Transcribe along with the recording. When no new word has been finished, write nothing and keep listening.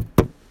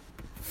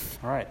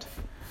All right.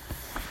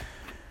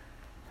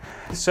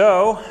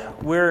 So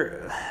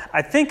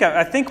I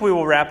think we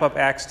will wrap up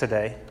Acts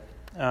today,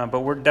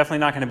 but we're definitely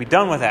not going to be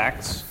done with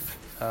Acts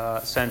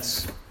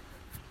since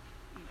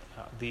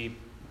the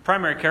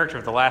primary character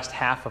of the last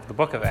half of the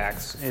book of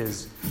Acts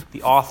is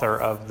the author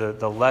of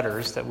the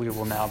letters that we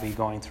will now be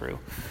going through.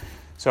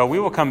 So we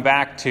will come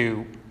back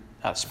to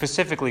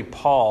specifically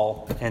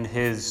Paul and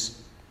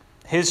his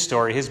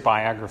story, his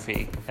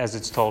biography, as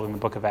it's told in the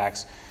book of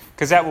Acts,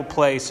 because that will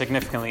play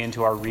significantly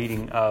into our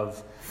reading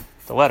of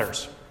the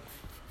letters.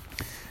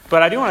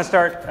 But I do want to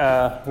start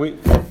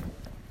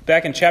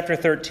back in chapter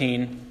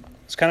 13.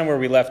 It's kind of where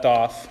we left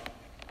off.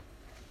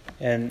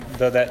 And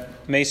though that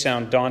may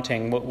sound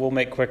daunting, we'll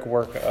make quick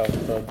work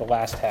of the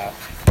last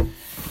half.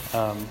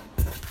 I'm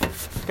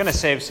going to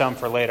save some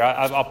for later.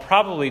 I'll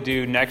probably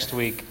do next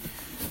week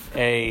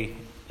a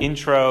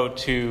intro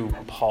to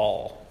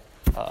Paul,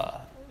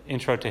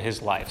 intro to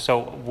his life.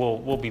 So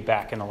we'll be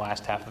back in the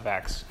last half of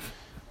Acts.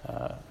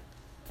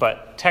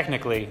 But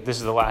technically, this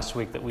is the last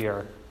week that we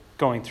are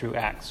going through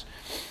Acts.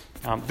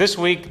 This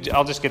week,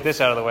 I'll just get this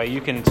out of the way.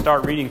 You can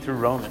start reading through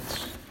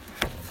Romans.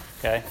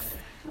 Okay?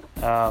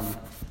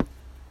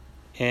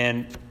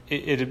 And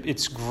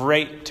it's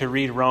great to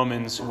read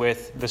Romans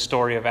with the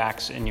story of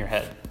Acts in your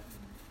head.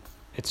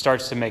 It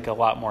starts to make a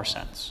lot more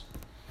sense.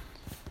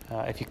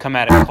 If you come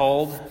at it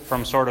cold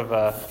from sort of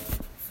a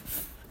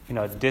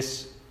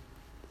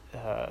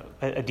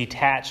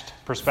detached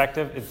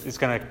perspective, it's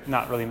going to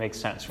not really make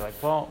sense. You're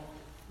like, well,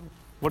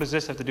 what does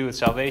this have to do with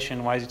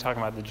salvation? Why is he talking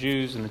about the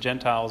Jews and the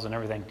Gentiles and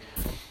everything?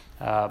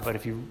 But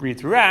if you read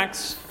through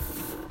Acts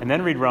and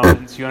then read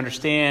Romans, you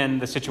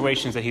understand the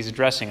situations that he's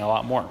addressing a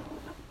lot more.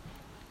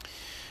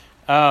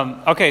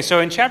 Okay, so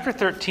in chapter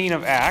 13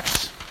 of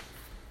Acts,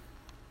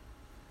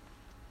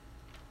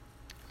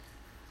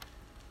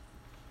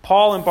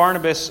 Paul and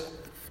Barnabas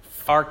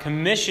are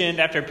commissioned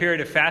after a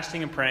period of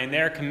fasting and praying. They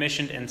are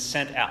commissioned and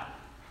sent out.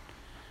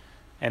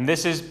 And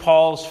this is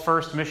Paul's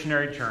first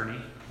missionary journey.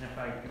 And if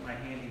I get my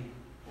handy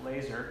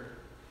laser.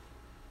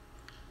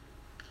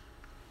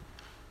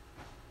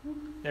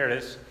 There it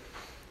is.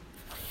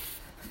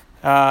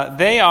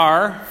 They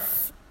are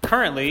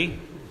currently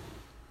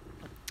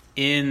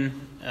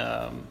in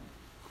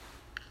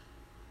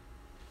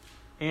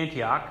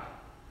Antioch,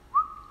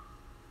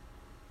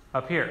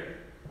 up here.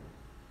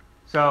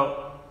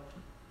 So,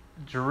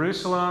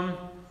 Jerusalem,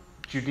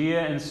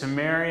 Judea and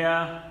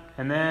Samaria,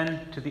 and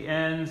then to the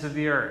ends of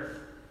the earth.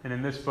 And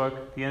in this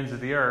book, the ends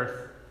of the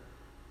earth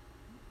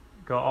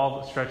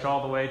stretch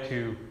all the way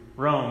to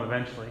Rome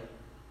eventually,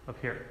 up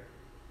here.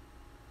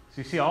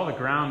 So you see all the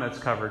ground that's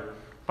covered.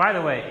 By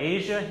the way,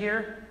 Asia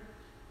here,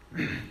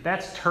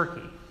 that's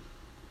Turkey.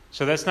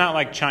 So that's not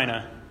like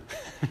China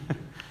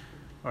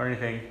or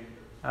anything.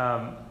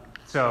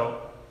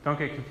 So don't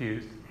get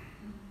confused.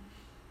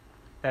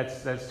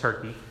 That's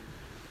Turkey.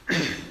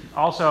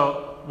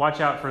 Also,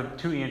 watch out for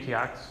 2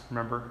 Antiochs.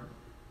 Remember,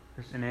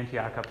 there's an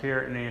Antioch up here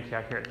and an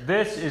Antioch here.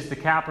 This is the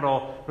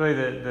capital,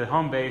 really the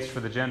home base for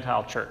the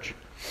Gentile church.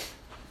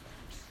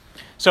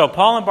 So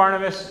Paul and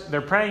Barnabas,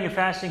 they're praying and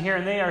fasting here,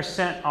 and they are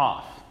sent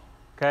off.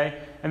 Okay?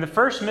 And the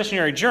first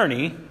missionary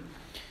journey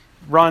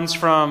runs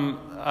from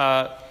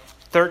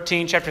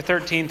chapter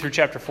 13 through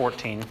chapter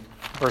 14,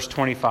 verse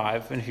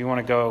 25. And if you want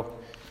to go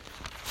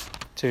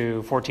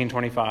to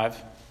 14:25.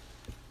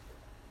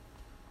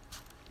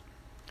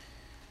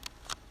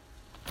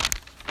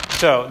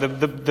 So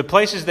the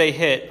places they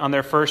hit on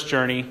their first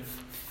journey,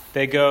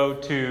 they go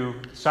to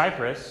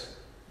Cyprus.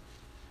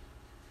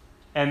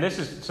 And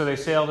so they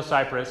sail to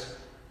Cyprus.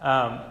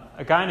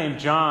 A guy named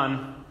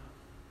John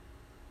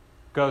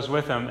goes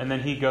with them, and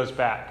then he goes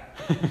back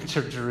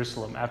to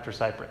Jerusalem after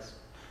Cyprus.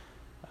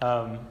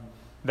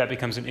 That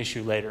becomes an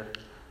issue later.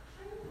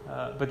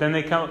 But then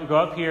they go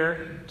up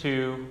here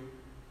to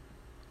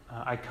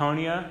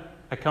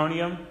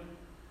Iconium,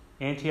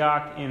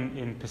 Antioch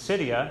in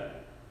Pisidia.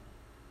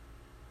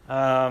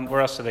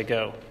 Where else do they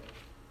go?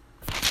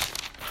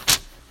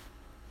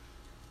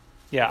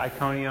 Yeah,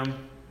 Iconium.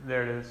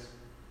 There it is.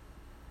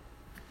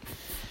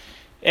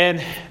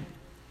 And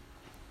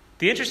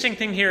the interesting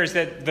thing here is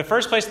that the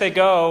first place they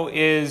go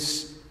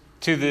is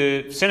to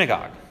the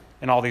synagogue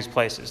in all these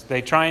places.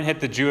 They try and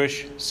hit the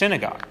Jewish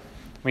synagogue.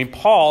 I mean,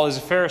 Paul is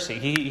a Pharisee.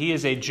 He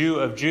is a Jew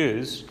of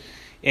Jews.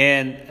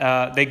 And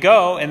they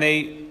go and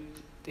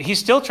he's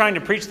still trying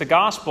to preach the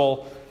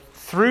gospel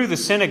through the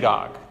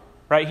synagogue.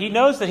 Right? He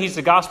knows that he's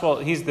the gospel,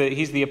 he's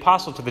the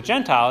apostle to the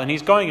Gentile, and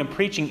he's going and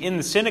preaching in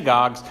the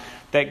synagogues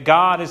that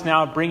God is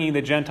now bringing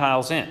the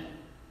Gentiles in.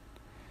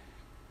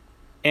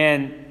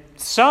 And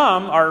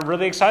some are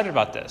really excited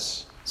about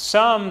this.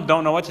 Some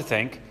don't know what to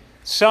think.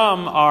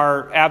 Some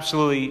are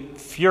absolutely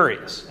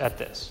furious at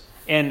this.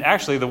 And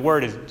actually the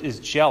word is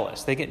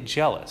jealous. They get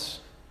jealous.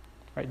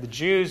 Right? The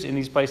Jews in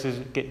these places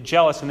get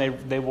jealous, and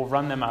they will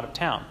run them out of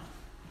town.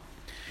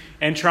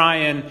 And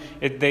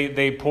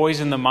they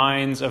poison the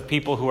minds of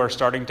people who are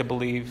starting to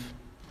believe.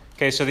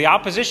 Okay, so the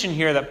opposition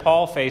here that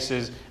Paul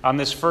faces on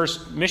this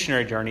first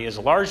missionary journey is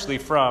largely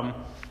from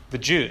the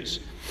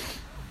Jews.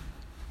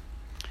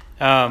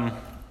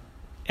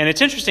 And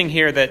it's interesting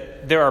here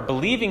that there are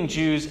believing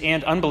Jews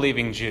and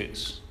unbelieving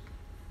Jews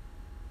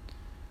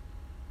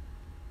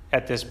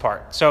at this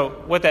part. So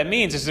what that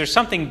means is there's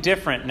something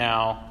different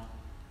now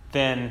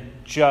than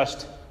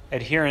just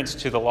adherence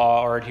to the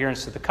law or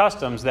adherence to the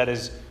customs that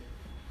is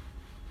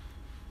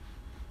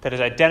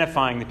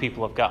identifying the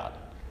people of God.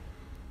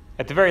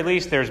 At the very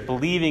least, there's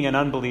believing and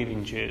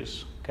unbelieving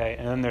Jews, okay?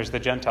 And then there's the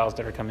Gentiles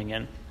that are coming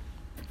in.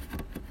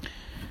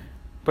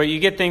 But you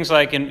get things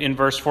like in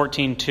verse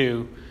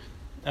 14:2,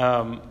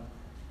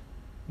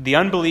 the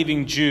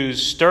unbelieving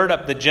Jews stirred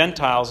up the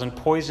Gentiles and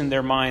poisoned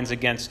their minds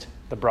against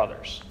the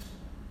brothers.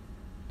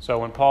 So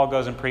when Paul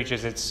goes and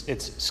preaches,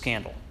 it's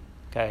scandal,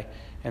 okay?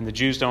 And the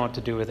Jews don't know what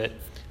to do with it.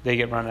 They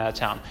get run out of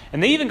town.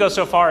 And they even go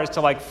so far as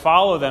to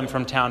follow them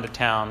from town to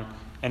town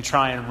and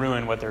try and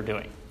ruin what they're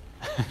doing.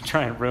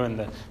 Try and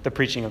ruin the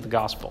preaching of the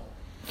gospel.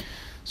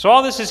 So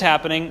all this is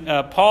happening.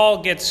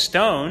 Paul gets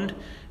stoned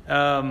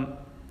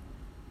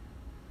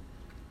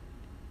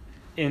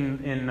in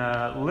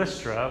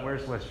Lystra.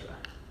 Where's Lystra?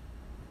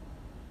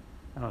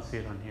 I don't see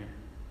it on here.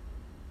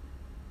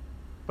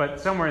 But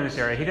somewhere in this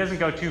area. He doesn't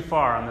go too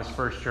far on this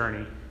first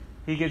journey.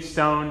 He gets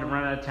stoned and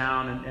run out of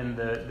town, and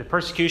the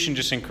persecution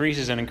just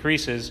increases and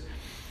increases.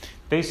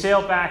 They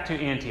sail back to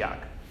Antioch.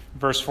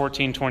 Verse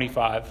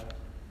 14:25.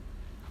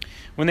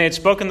 When they had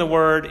spoken the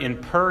word in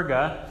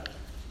Perga,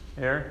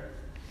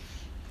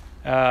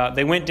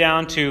 they went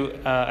down to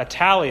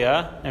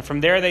Attalia, and from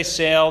there they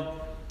sailed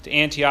to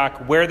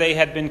Antioch, where they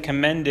had been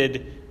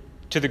commended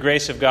to the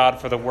grace of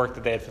God for the work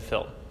that they had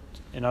fulfilled.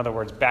 In other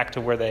words, back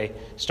to where they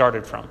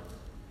started from.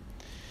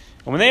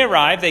 And when they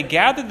arrived, they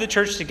gathered the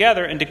church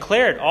together and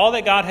declared all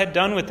that God had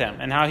done with them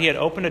and how he had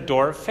opened a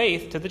door of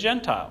faith to the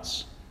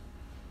Gentiles.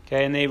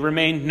 Okay, and they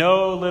remained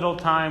no little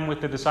time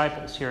with the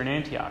disciples here in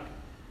Antioch.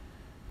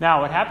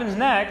 Now, what happens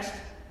next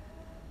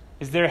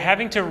is they're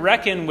having to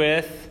reckon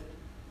with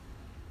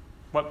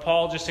what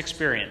Paul just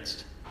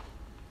experienced.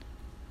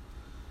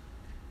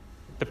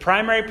 The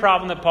primary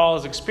problem that Paul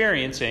is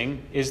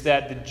experiencing is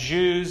that the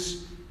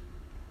Jews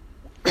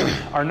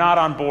are not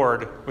on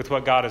board with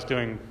what God is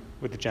doing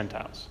with the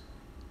Gentiles.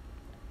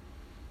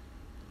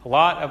 A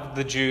lot of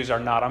the Jews are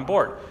not on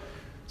board.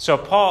 So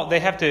they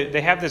have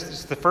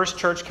this the first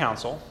church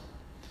council.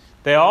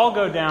 They all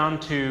go down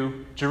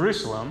to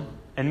Jerusalem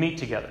and meet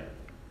together.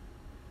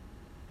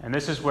 And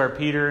this is where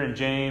Peter and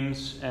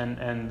James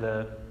and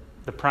the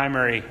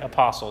primary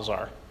apostles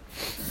are.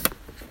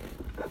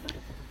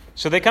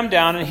 So they come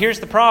down, and here's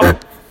the problem.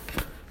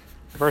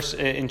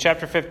 In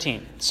chapter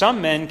 15,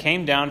 some men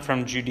came down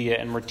from Judea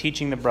and were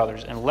teaching the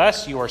brothers,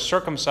 unless you are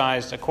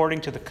circumcised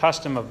according to the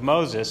custom of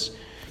Moses,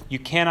 you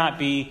cannot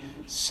be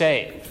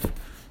saved.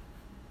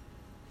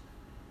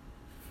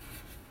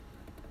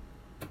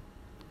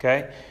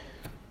 Okay?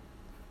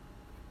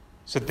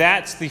 So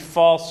that's the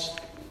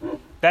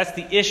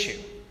issue.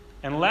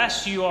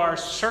 Unless you are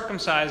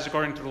circumcised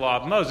according to the law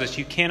of Moses,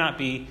 you cannot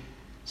be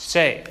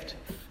saved.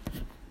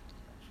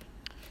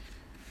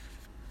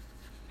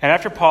 And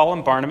after Paul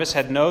and Barnabas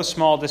had no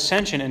small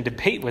dissension and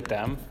debate with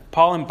them,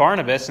 Paul and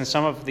Barnabas and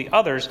some of the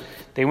others,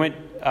 they went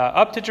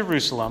up to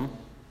Jerusalem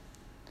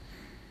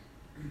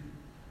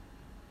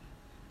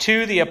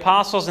to the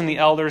apostles and the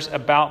elders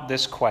about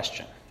this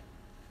question.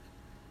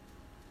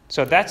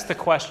 So that's the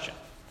question.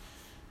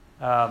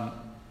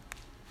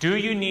 Do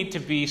you need to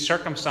be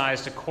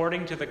circumcised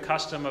according to the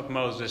custom of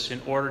Moses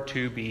in order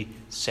to be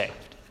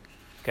saved?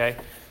 Okay?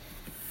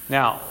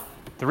 Now,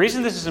 the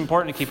reason this is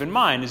important to keep in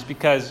mind is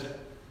because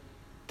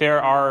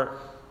there are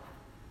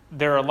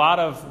a lot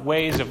of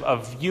ways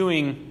of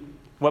viewing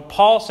what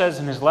Paul says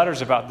in his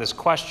letters about this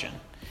question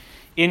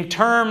in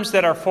terms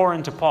that are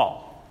foreign to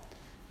Paul.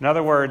 In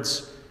other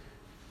words,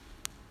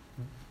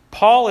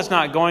 Paul is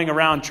not going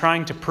around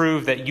trying to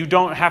prove that you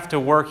don't have to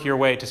work your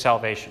way to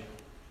salvation.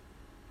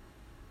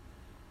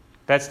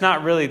 That's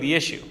not really the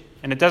issue,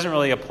 and it doesn't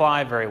really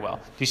apply very well.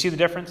 Do you see the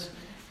difference?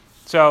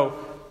 So,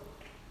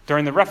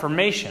 during the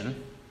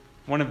Reformation,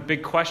 one of the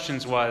big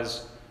questions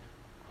was,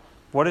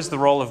 what is the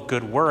role of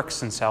good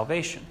works in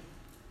salvation?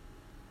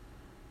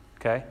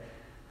 Okay?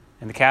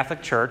 And the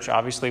Catholic Church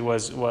obviously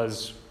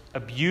was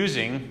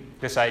abusing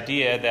this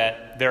idea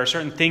that there are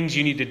certain things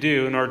you need to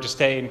do in order to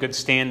stay in good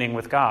standing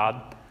with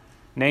God,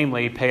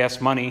 namely pay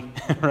us money,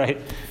 right?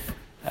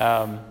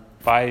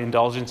 Buy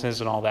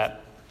indulgences and all that.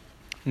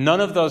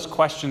 None of those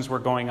questions were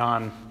going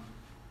on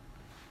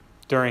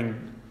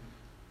during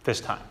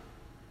this time.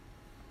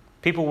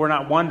 People were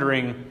not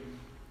wondering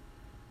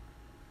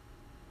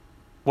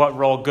what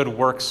role good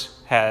works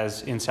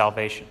has in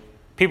salvation.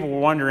 People were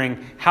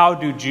wondering, how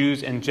do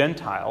Jews and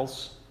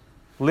Gentiles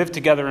live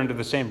together under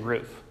the same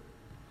roof?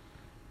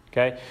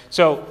 Okay?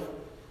 So,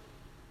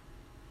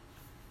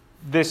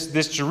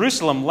 this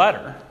Jerusalem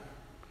letter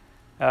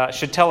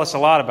should tell us a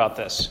lot about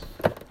this.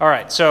 All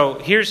right, so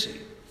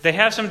they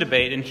have some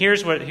debate, and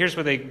here's what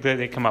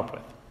they come up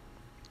with.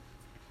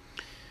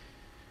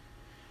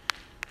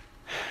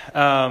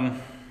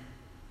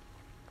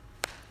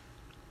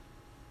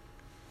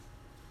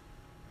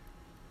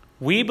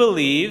 We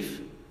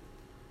believe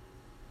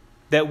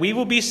that we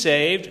will be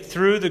saved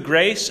through the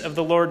grace of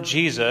the Lord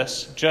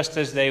Jesus, just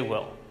as they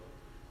will.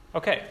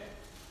 Okay,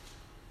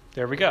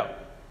 there we go.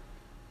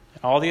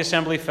 All the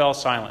assembly fell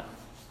silent.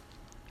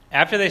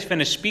 After they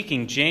finished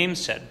speaking,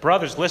 James said,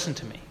 "Brothers, listen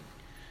to me.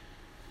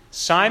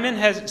 Simeon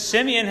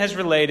has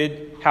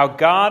related how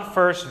God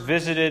first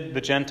visited the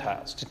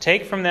Gentiles to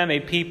take from them a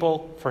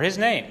people for his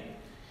name.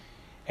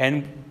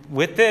 And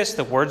with this,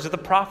 the words of the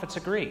prophets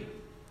agree."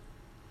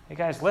 Hey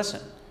guys, listen.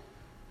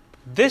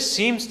 This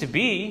seems to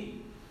be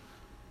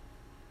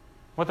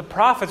what the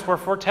prophets were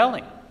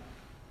foretelling.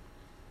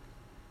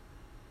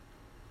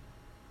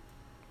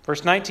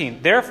 Verse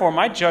 19, "Therefore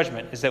my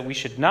judgment is that we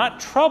should not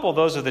trouble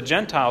those of the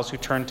Gentiles who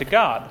turn to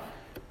God,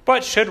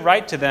 but should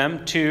write to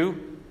them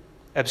to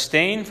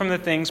abstain from the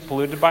things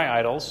polluted by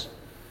idols,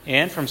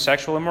 and from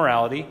sexual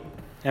immorality,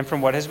 and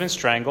from what has been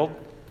strangled,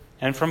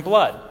 and from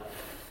blood."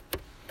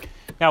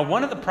 Now,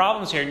 one of the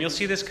problems here, and you'll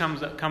see this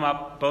come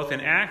up both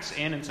in Acts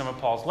and in some of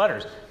Paul's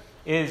letters,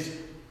 is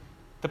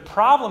the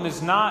problem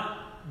is not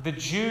the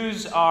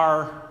Jews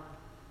are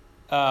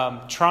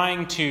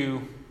trying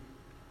to...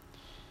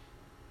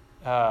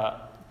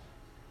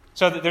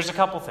 So there's a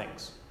couple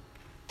things.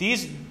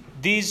 These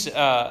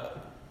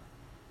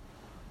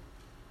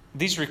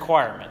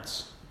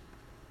requirements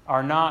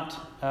are not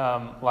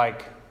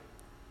like,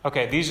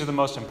 okay, these are the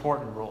most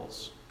important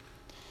rules.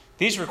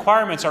 These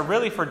requirements are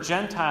really for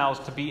Gentiles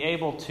to be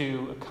able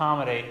to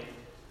accommodate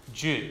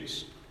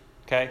Jews.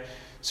 Okay?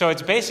 So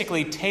it's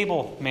basically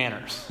table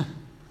manners.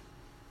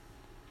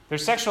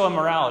 There's sexual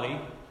immorality,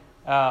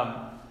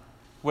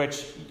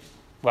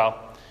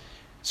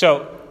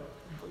 so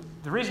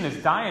the reason it's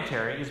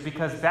dietary is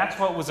because that's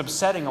what was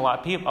upsetting a lot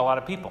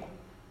of people.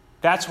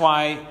 That's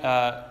why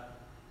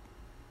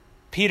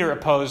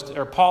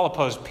Paul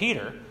opposed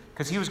Peter,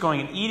 because he was going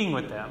and eating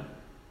with them.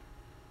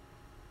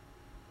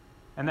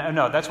 And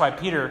that's why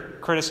Peter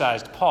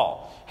criticized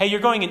Paul. Hey, you're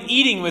going and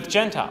eating with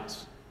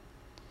Gentiles.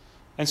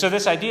 And so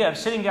this idea of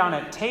sitting down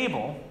at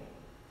table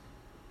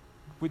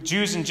with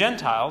Jews and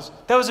Gentiles,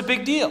 that was a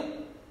big deal.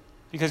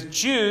 Because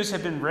Jews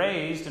have been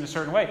raised in a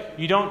certain way.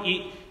 You don't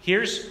eat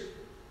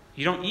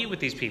with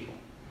these people.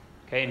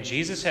 Okay, and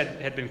Jesus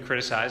had been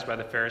criticized by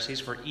the Pharisees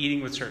for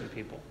eating with certain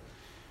people.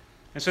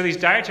 And so these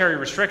dietary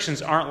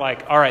restrictions aren't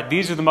like, all right,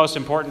 these are the most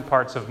important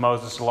parts of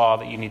Moses' law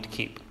that you need to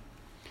keep.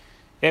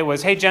 It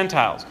was, hey,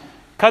 Gentiles,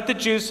 cut the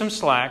Jews some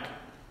slack.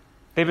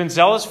 They've been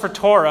zealous for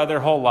Torah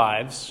their whole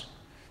lives.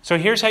 So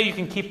here's how you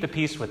can keep the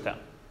peace with them.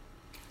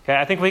 Okay,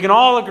 I think we can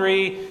all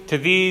agree to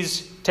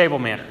these table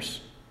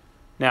manners.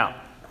 Now,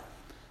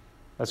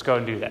 let's go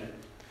and do that.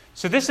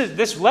 So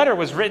this letter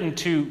was written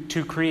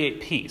to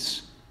create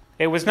peace.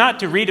 It was not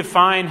to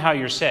redefine how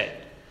you're saved.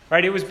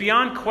 Right? It was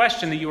beyond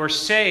question that you are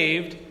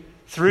saved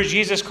through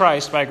Jesus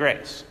Christ by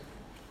grace.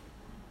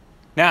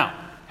 Now,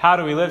 how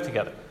do we live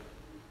together?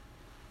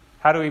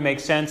 How do we make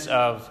sense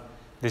of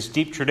this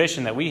deep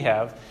tradition that we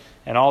have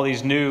and all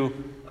these new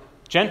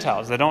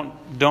Gentiles that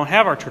don't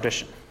have our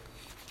tradition?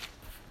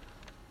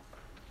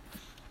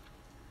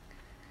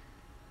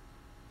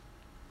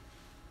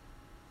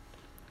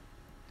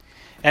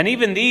 And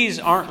even these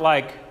aren't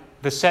like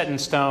the set in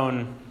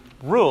stone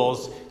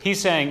rules.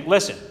 He's saying,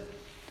 listen,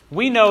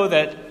 we know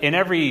that in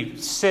every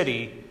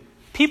city,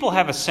 people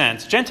have a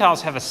sense,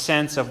 Gentiles have a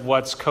sense of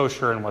what's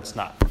kosher and what's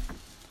not.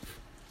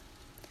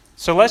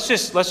 So let's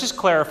just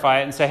clarify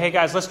it and say, hey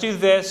guys, let's do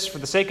this for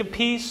the sake of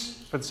peace,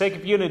 for the sake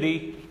of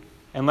unity,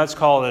 and let's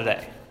call it a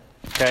day.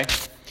 Okay?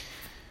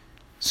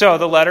 So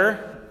the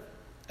letter,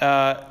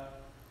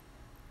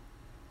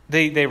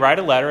 they write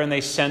a letter and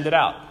they send it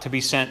out to be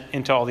sent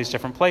into all these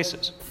different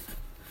places.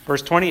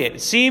 Verse 28,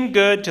 "It seemed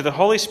good to the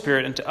Holy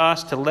Spirit and to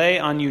us to lay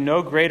on you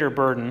no greater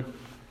burden."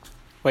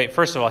 Wait,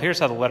 first of all, here's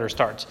how the letter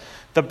starts.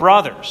 "The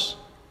brothers,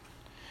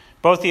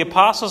 both the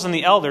apostles and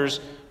the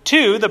elders,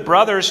 to the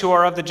brothers who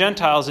are of the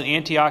Gentiles in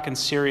Antioch and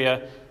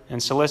Syria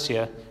and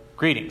Cilicia,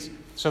 greetings."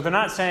 So they're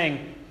not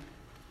saying,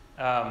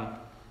 all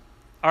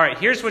right,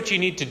 here's what you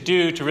need to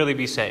do to really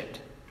be saved.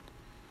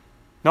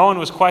 No one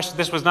was questioning.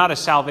 This was not a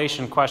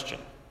salvation question.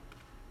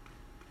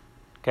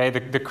 Okay,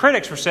 the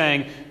critics were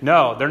saying,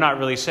 no, they're not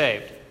really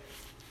saved.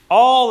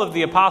 All of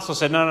the apostles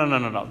said,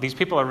 no. These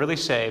people are really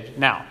saved.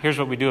 Now, here's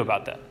what we do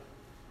about that.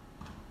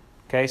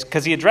 Okay,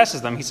 because he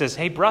addresses them. He says,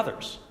 hey,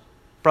 brothers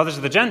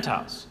of the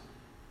Gentiles.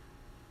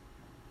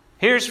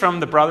 Here's from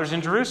the brothers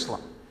in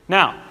Jerusalem.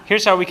 Now,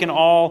 here's how we can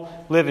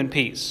all live in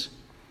peace.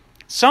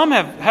 Some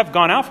have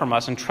gone out from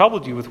us and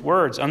troubled you with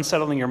words,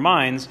 unsettling your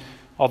minds,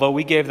 although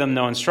we gave them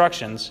no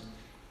instructions.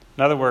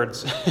 In other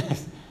words,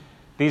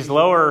 these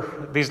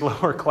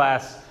lower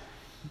class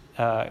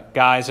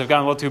guys have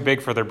gotten a little too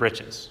big for their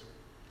britches,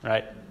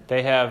 right?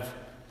 They have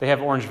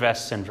orange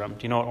vest syndrome.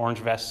 Do you know what orange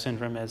vest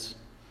syndrome is?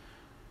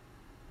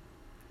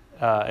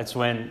 It's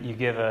when you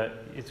give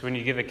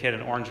a kid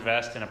an orange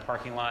vest in a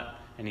parking lot,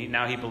 and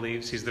now he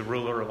believes he's the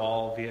ruler of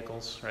all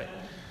vehicles, right?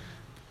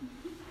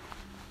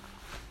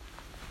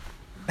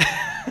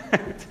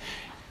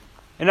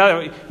 In other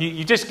words,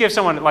 you just give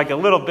someone like a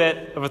little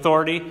bit of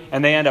authority,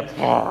 and they end up,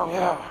 oh,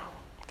 yeah.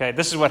 Okay,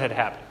 this is what had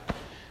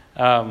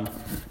happened.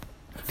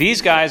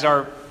 These guys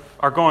are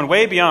going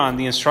way beyond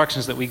the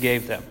instructions that we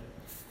gave them.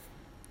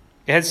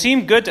 It had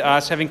seemed good to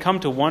us, having come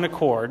to one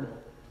accord.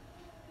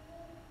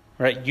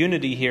 Right?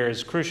 Unity here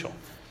is crucial.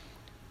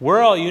 We're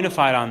all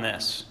unified on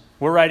this.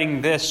 We're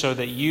writing this so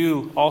that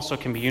you also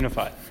can be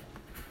unified.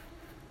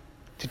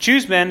 To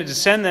choose men and to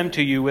send them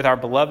to you with our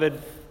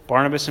beloved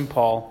Barnabas and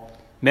Paul,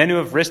 men who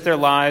have risked their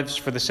lives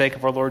for the sake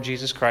of our Lord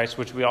Jesus Christ,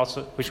 which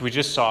we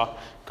just saw,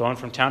 going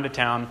from town to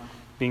town,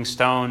 being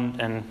stoned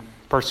and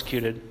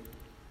persecuted.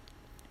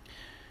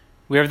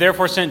 We have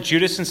therefore sent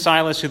Judas and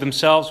Silas, who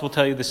themselves will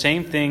tell you the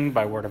same thing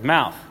by word of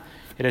mouth.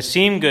 It has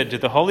seemed good to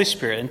the Holy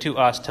Spirit and to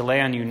us to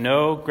lay on you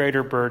no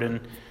greater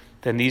burden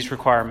than these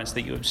requirements,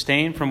 that you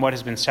abstain from what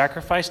has been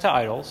sacrificed to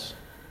idols.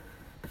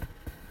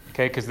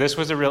 Okay, because this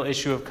was a real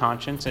issue of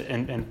conscience,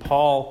 and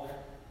Paul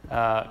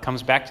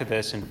comes back to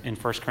this in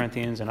 1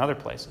 Corinthians and other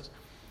places.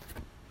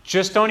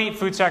 Just don't eat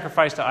food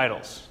sacrificed to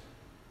idols.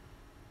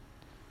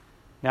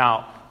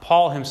 Now,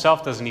 Paul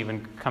himself doesn't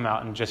even come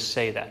out and just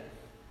say that.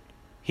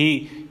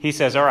 He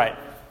says, all right,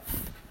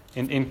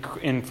 in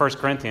 1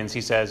 Corinthians,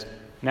 he says,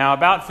 now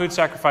about food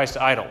sacrificed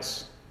to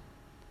idols,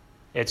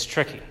 it's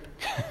tricky.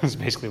 That's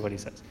basically what he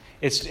says.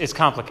 It's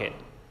complicated.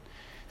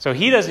 So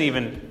he doesn't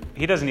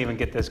even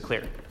get this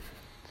clear.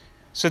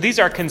 So these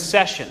are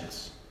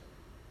concessions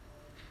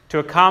to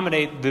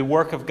accommodate the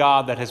work of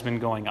God that has been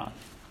going on.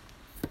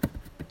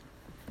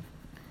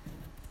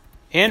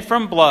 And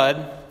from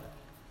blood,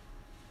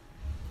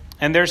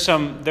 and there's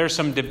some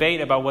debate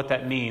about what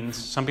that means.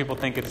 Some people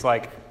think it's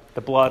like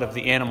the blood of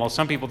the animal.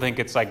 Some people think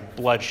it's like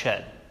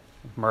bloodshed,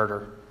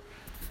 murder.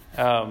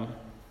 And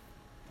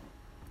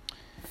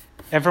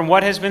from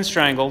what has been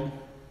strangled,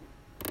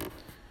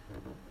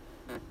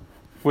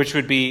 which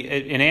would be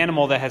an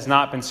animal that has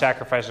not been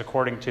sacrificed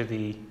according to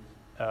the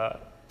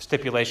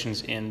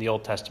stipulations in the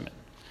Old Testament.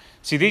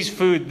 See,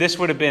 this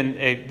would have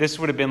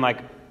been like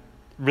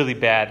really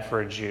bad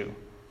for a Jew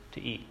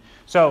to eat.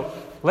 So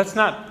let's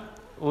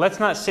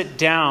not sit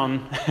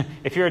down.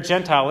 If you're a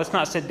Gentile, let's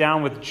not sit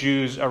down with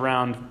Jews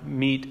around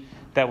meat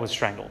that was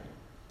strangled.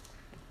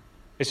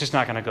 It's just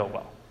not going to go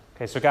well.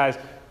 Okay, so guys,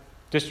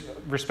 just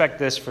respect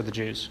this for the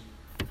Jews.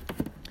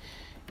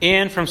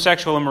 And from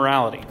sexual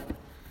immorality.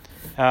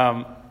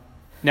 Now,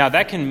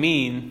 that can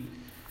mean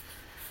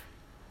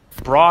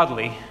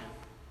broadly,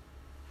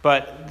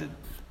 but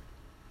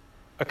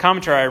a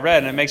commentary I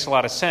read, and it makes a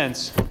lot of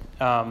sense,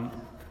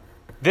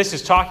 this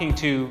is talking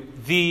to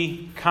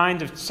the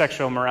kind of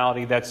sexual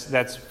immorality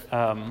that's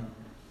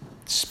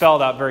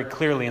spelled out very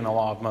clearly in the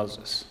law of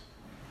Moses.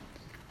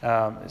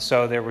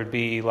 So there would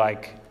be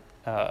like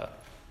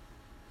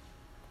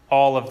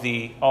all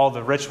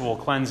the ritual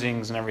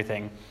cleansings and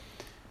everything.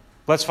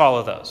 Let's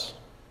follow those.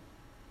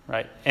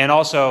 Right? And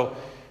also,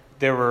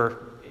 there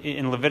were,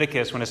 in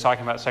Leviticus, when it's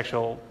talking about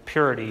sexual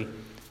purity,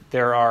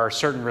 there are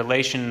certain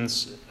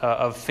relations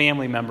of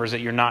family members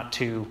that you're not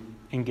to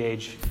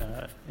engage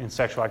in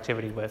sexual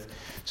activity with.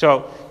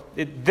 So,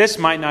 this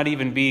might not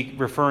even be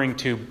referring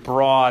to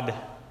broad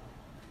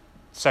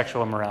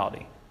sexual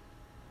immorality,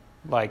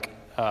 like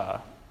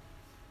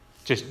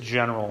just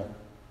general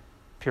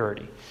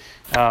purity.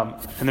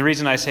 And the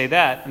reason I say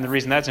that, and the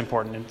reason that's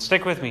important, and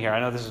stick with me here,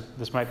 I know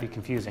this might be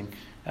confusing,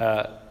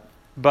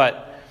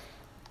 but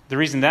the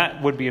reason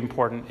that would be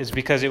important is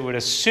because it would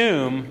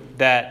assume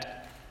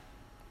that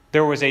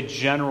there was a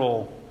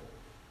general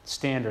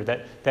standard,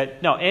 that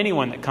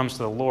anyone that comes to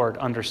the Lord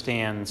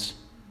understands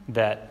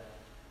that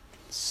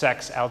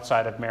sex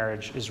outside of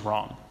marriage is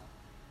wrong.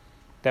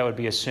 That would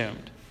be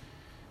assumed.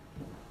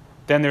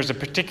 Then there's a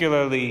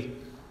particularly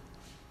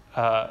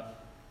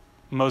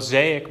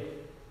Mosaic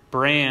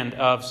brand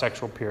of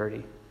sexual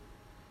purity.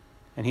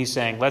 And he's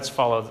saying, let's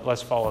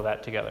follow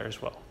that together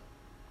as well.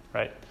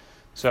 Right?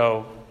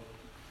 So,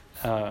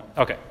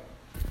 okay.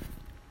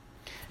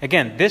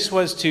 Again, this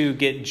was to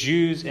get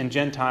Jews and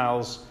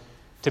Gentiles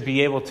to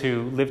be able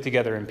to live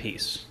together in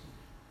peace.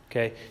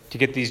 Okay? To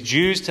get these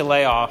Jews to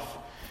lay off,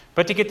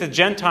 but to get the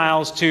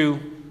Gentiles to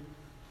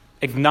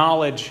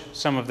acknowledge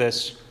some of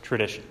this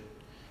tradition.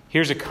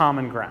 Here's a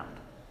common ground,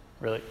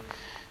 really,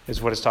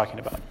 is what it's talking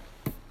about.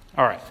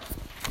 All right.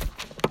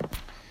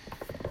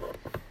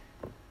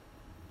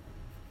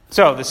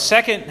 So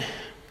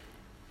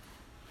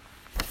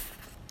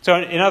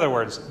in other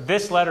words,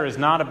 this letter is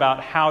not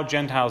about how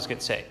Gentiles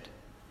get saved.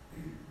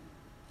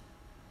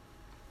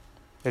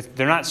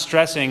 They're not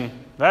stressing,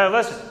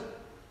 listen,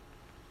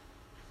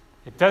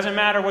 it doesn't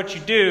matter what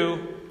you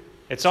do,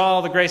 it's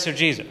all the grace of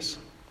Jesus.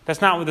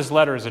 That's not what this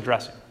letter is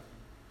addressing.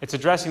 It's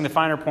addressing the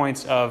finer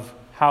points of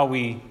how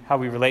we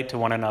relate to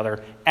one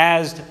another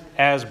as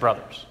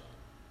brothers.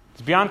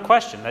 It's beyond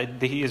question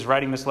that he is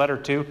writing this letter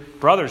to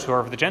brothers who are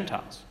of the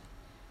Gentiles.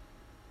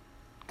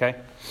 Okay?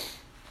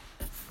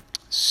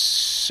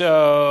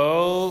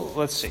 So,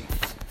 let's see.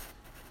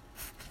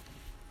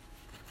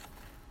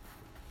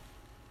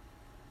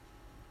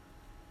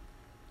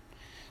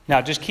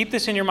 Now, just keep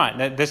this in your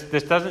mind.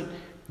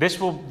 This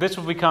will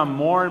become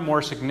more and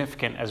more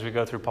significant as we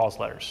go through Paul's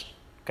letters.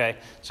 Okay?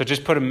 So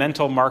just put a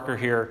mental marker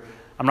here.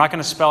 I'm not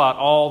going to spell out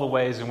all the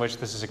ways in which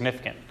this is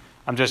significant.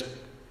 I'm just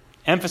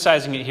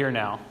emphasizing it here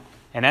now.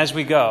 And as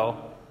we go,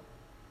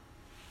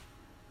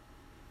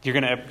 you're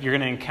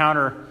going to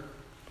encounter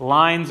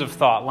lines of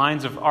thought,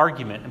 lines of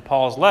argument in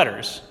Paul's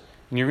letters,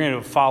 and you're going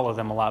to follow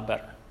them a lot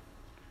better.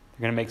 They're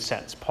going to make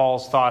sense.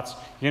 Paul's thoughts,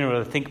 you're going to be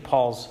able to think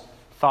Paul's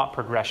thought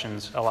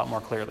progressions a lot more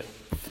clearly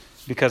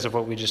because of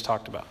what we just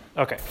talked about.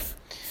 Okay.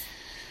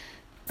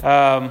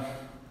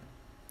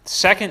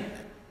 Second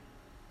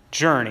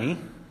journey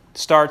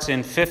starts in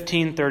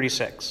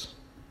 1536.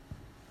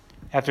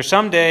 After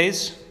some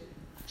days,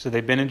 so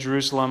they've been in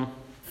Jerusalem,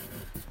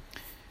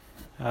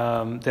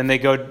 then they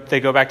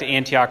go back to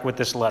Antioch with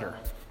this letter.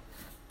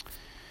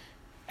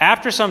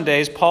 After some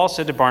days, Paul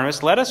said to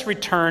Barnabas, "Let us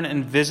return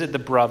and visit the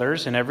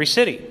brothers in every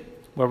city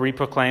where we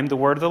proclaim the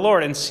word of the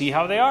Lord and see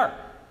how they are.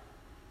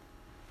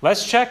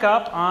 Let's check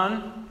up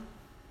on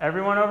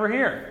everyone over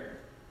here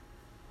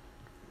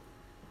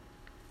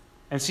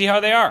and see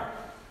how they are."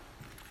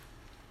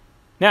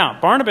 Now,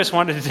 Barnabas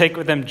wanted to take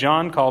with them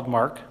John called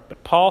Mark,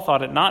 but Paul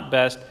thought it not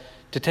best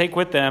to take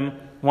with them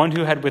one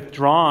who had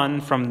withdrawn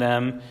from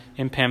them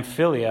in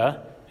Pamphylia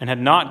and had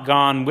not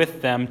gone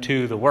with them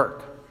to the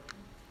work.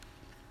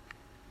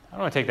 I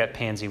don't want to take that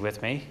pansy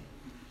with me.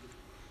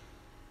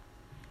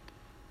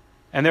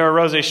 And there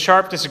arose a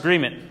sharp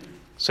disagreement,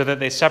 so that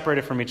they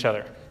separated from each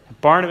other.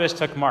 Barnabas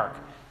took Mark.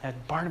 And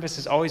Barnabas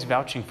is always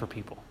vouching for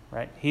people,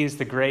 right? He's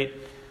the great,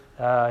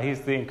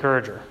 he's the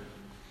encourager.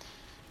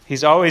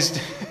 He's always,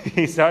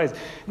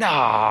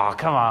 no,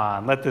 come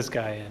on, let this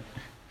guy in.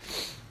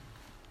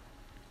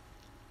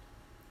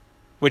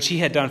 Which he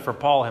had done for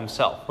Paul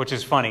himself, which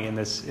is funny in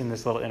this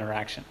little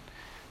interaction.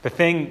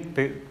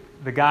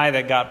 The guy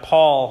that got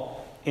Paul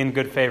in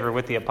good favor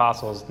with the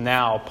apostles,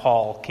 now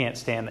Paul can't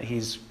stand that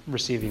he's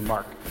receiving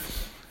Mark.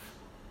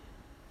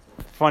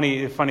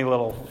 Funny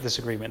little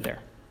disagreement there.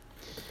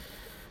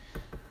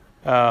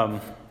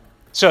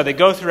 So they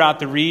go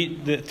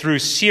through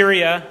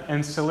Syria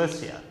and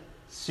Cilicia.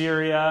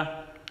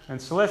 Syria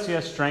and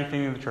Cilicia,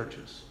 strengthening the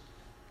churches.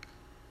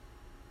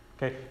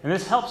 Okay, and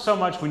this helps so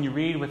much when you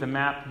read with a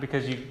map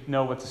because you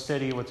know what's a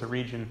city, what's a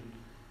region.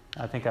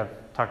 I think I've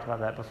talked about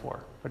that before,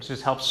 but it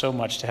just helps so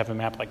much to have a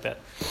map like that.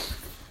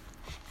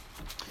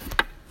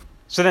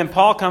 So then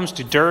Paul comes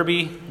to Derbe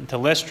and to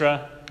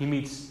Lystra. He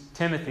meets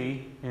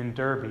Timothy in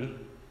Derbe.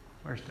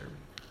 Where's Derbe?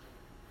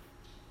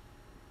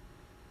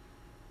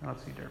 I don't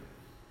see Derbe.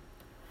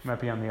 It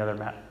might be on the other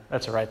map.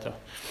 That's all right, though.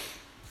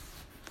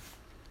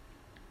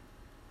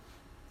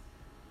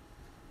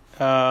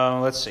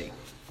 Let's see. We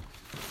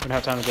don't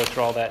have time to go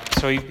through all that.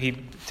 So he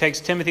takes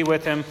Timothy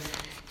with him.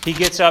 He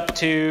gets up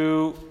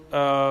to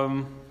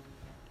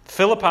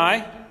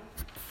Philippi.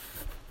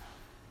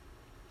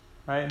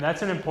 Right? And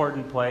that's an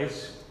important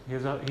place.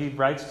 He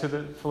writes to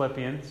the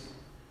Philippians.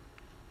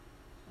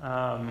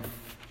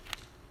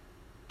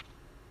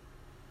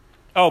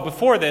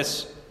 Before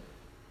this,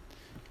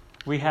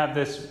 we have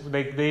this.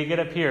 They get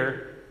up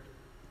here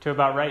to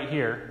about right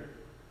here.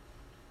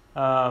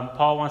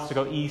 Paul wants to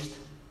go east.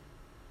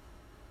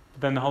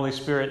 But then the Holy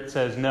Spirit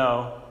says,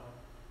 no,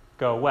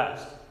 go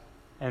west.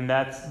 And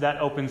that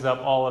opens up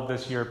all of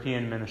this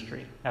European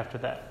ministry after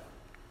that.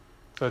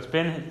 So it's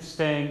been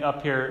staying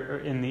up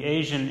here in the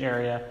Asian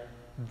area.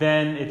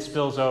 Then it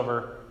spills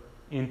over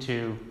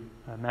into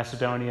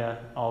Macedonia,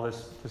 all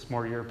this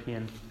more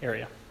European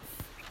area.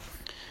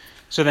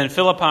 So then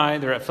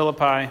they're at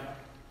Philippi,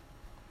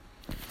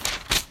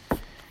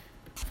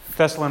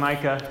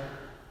 Thessalonica,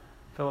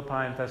 Philippi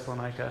and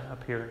Thessalonica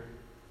up here.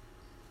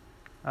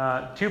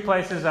 Two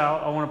places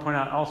I want to point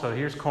out also.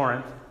 Here's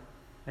Corinth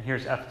and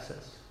here's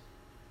Ephesus.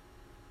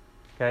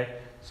 Okay,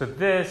 so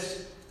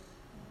this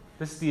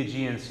is the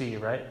Aegean Sea,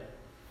 right?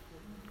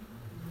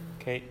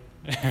 Okay,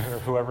 or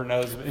whoever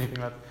knows anything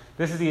about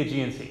this is the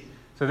Aegean Sea.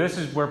 So this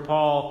is where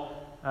Paul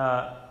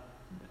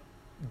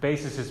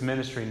bases his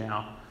ministry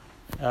now.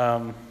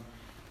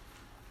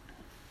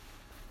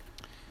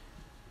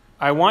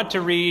 I want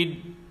to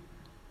read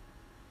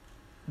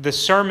the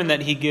sermon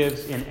that he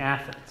gives in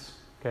Athens.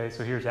 Okay,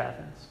 so here's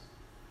Athens.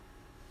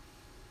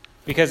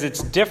 Because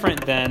it's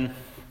different than...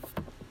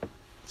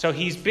 So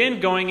he's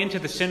been going into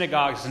the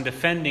synagogues and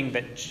defending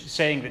that,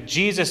 saying that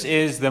Jesus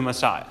is the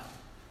Messiah.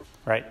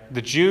 Right?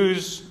 The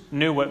Jews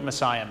knew what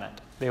Messiah meant.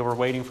 They were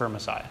waiting for a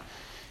Messiah.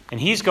 And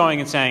he's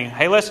going and saying,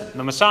 hey, listen,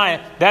 the Messiah,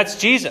 that's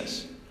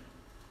Jesus.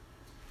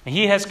 And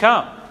he has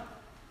come.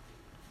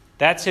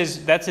 That's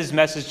his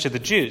message to the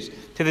Jews.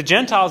 To the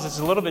Gentiles, it's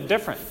a little bit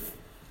different.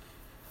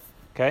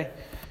 Okay?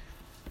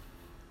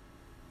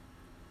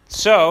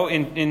 So,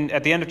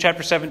 at the end of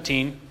chapter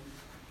 17,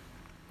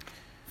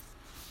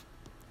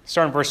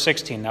 starting in verse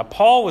 16. Now,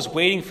 Paul was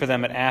waiting for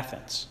them at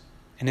Athens,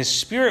 and his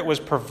spirit was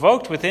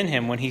provoked within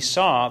him when he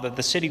saw that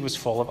the city was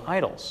full of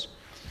idols.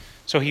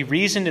 So he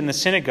reasoned in the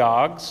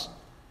synagogues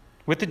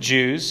with the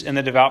Jews and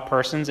the devout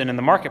persons, and in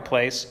the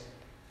marketplace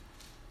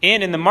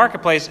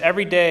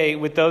every day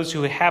with those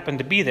who happened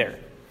to be there.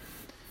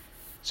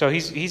 So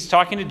he's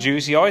talking to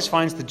Jews. He always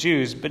finds the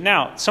Jews. But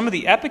now, some of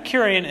the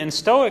Epicurean and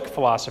Stoic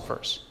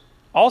philosophers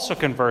also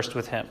conversed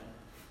with him.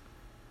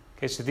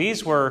 Okay, so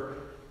these were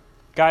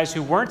guys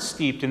who weren't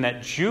steeped in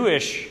that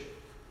Jewish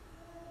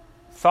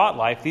thought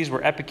life, these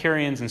were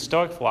Epicureans and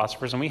Stoic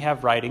philosophers, and we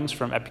have writings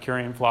from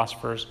Epicurean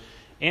philosophers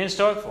and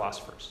Stoic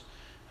philosophers.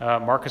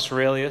 Marcus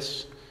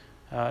Aurelius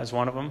is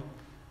one of them.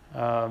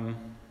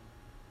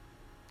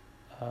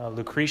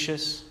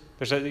 Lucretius.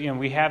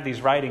 We have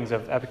these writings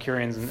of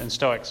Epicureans and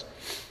Stoics.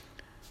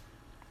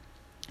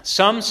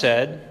 Some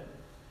said,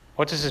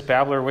 what does this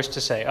babbler wish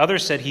to say?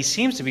 Others said he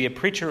seems to be a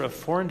preacher of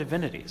foreign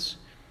divinities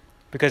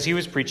because he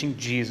was preaching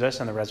Jesus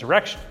and the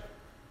resurrection.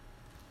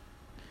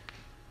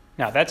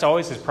 Now, that's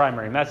always his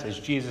primary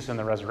message, Jesus and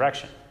the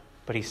resurrection.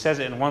 But he says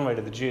it in one way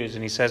to the Jews,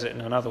 and he says it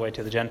in another way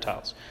to the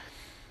Gentiles.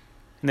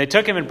 And they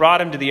took him and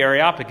brought him to the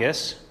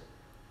Areopagus,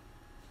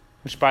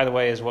 which, by the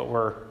way, is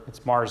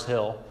it's Mars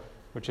Hill,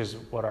 which is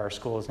what our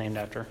school is named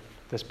after,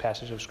 this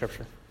passage of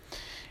Scripture.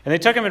 And they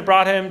took him and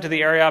brought him to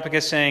the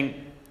Areopagus,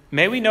 saying,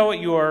 "May we know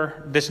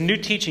what this new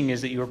teaching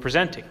is that you are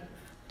presenting?"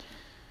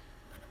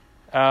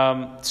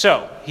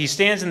 So he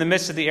stands in the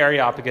midst of the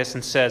Areopagus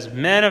and says,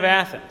 "Men of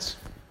Athens,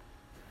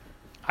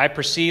 I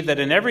perceive that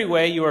in every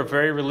way you are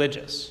very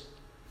religious.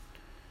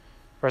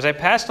 For as I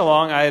passed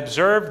along, I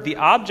observed the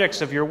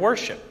objects of your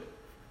worship.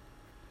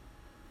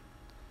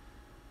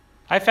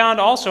 I found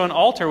also an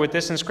altar with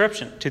this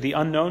inscription, 'To the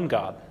unknown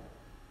God.'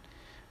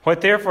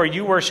 What therefore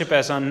you worship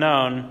as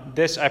unknown,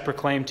 this I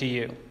proclaim to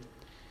you."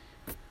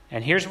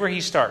 And here's where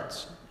he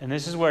starts. And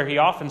this is where he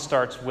often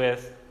starts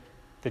with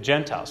the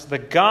Gentiles. The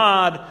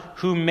God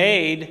who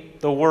made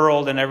the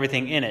world and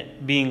everything in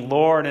it, being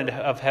Lord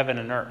of heaven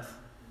and earth.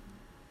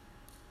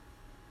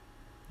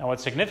 Now,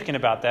 what's significant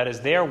about that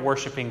is they are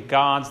worshiping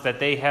gods that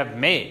they have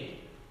made.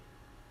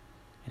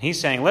 And he's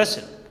saying,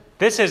 listen,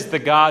 this is the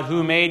God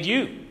who made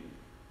you.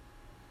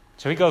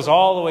 So he goes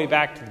all the way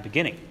back to the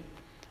beginning.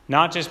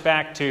 Not just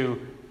back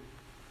to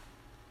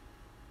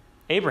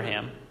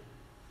Abraham.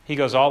 He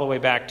goes all the way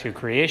back to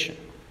creation.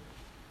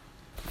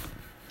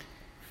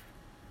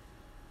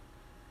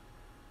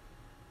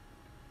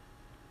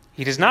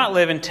 He does not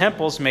live in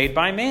temples made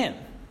by man,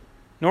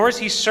 nor is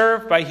he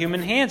served by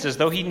human hands as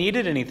though he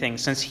needed anything,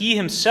 since he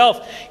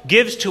himself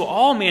gives to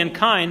all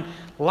mankind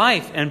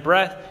life and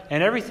breath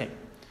and everything.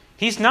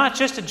 He's not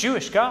just a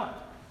Jewish God.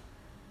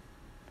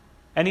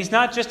 And he's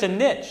not just a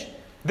niche.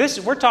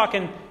 We're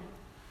talking,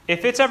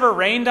 if it's ever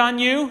rained on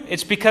you,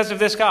 it's because of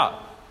this God.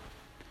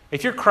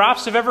 If your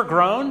crops have ever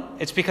grown,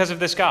 it's because of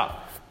this God.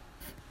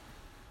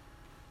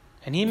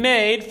 And he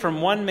made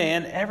from one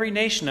man every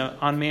nation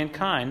of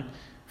mankind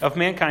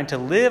to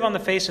live on the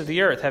face of the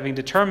earth, having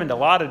determined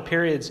allotted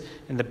periods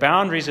in the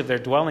boundaries of their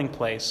dwelling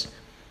place,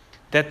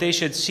 that they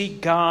should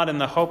seek God in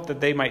the hope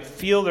that they might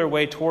feel their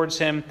way towards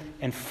him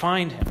and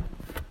find him.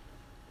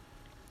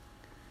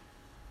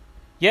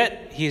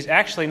 Yet he is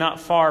actually not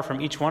far from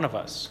each one of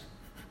us.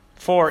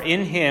 For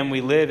in him we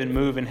live and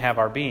move and have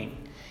our being.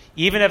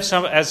 Even as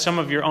some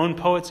of your own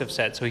poets have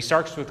said. So he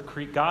starts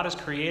with God as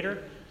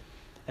creator.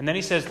 And then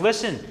he says,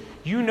 listen,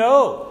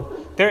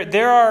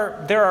 there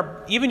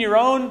are even your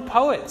own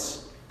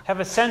poets have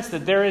a sense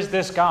that there is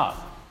this God.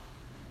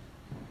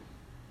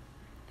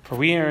 For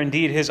we are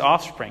indeed his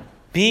offspring.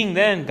 Being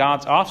then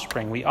God's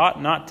offspring, we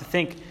ought not to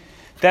think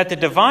that the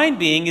divine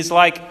being is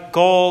like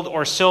gold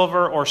or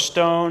silver or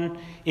stone,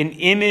 an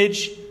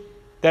image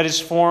that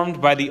is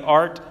formed by the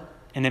art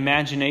and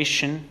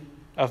imagination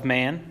of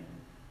man.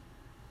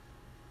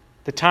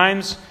 The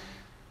times,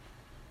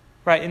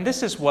 right, and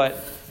this is not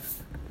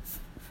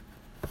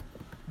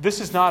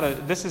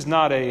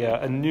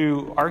a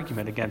new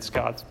argument against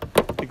God's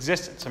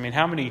existence. I mean,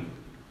 how many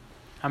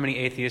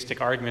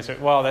atheistic arguments are,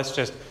 well, that's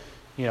just,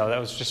 that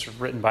was just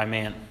written by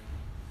man.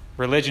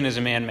 Religion is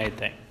a man-made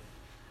thing.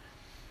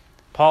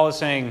 Paul is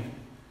saying,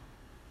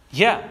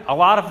 yeah, a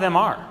lot of them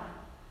are,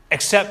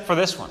 except for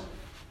this one.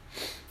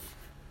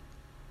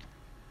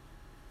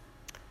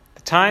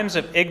 The times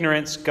of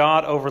ignorance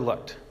God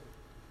overlooked.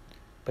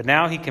 But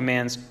now he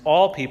commands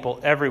all people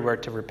everywhere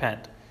to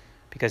repent,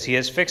 because he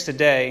has fixed a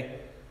day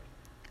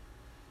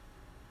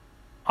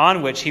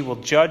on which he will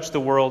judge the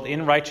world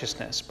in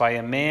righteousness by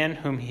a man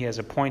whom he has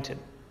appointed.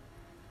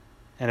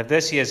 And of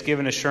this he has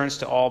given assurance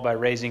to all by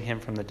raising him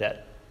from the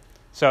dead.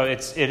 So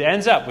it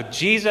ends up with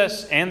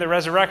Jesus and the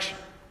resurrection.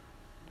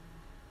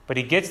 But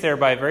he gets there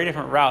by a very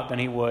different route than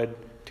he would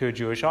to a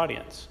Jewish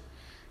audience.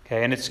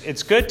 Okay, and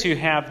it's good to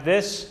have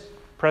this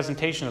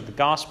presentation of the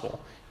gospel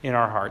in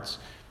our hearts,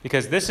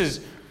 because this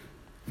is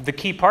the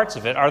key parts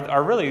of it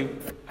are really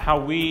how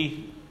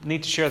we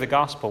need to share the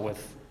gospel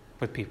with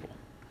people.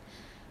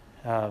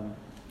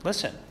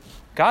 Listen,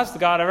 God's the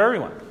God of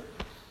everyone.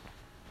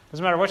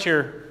 Doesn't matter what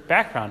your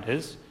background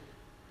is.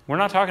 We're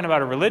not talking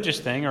about a religious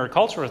thing or a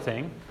cultural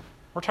thing.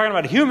 We're talking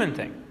about a human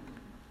thing.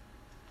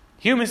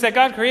 Humans that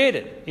God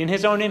created in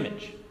his own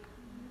image.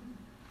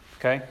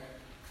 Okay?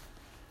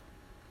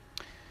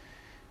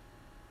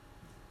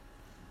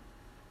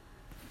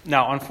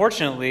 Now,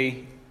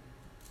 unfortunately,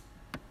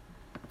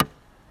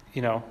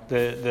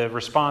 the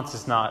response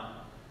is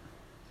not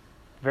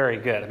very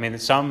good. I mean,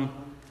 some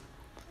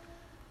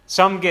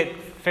get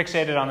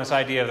fixated on this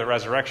idea of the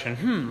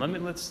resurrection.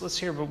 Let's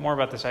hear a bit more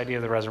about this idea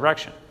of the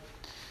resurrection.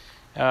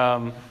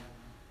 Some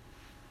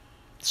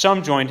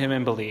joined him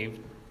and believed,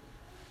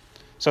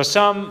 So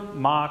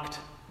some mocked,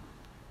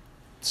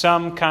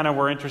 some kind of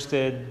were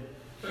interested,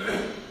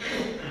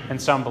 and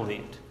some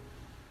believed.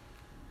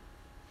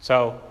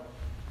 So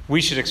we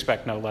should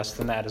expect no less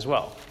than that as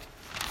well.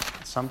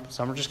 Some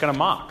are just going to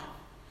mock.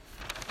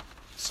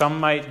 Some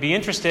might be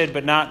interested,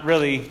 but not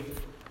really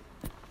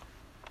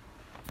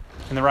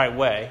in the right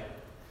way.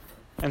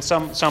 And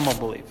some will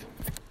believe.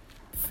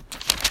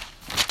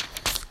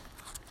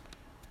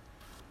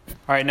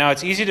 All right, now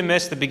it's easy to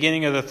miss the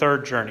beginning of the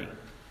third journey.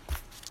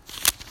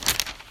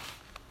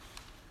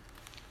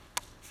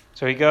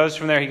 So he goes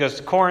from there, he goes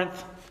to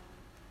Corinth.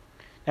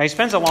 Now he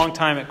spends a long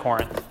time at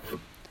Corinth,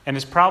 and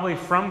is probably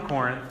from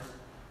Corinth,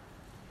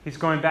 he's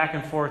going back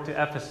and forth to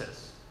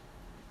Ephesus.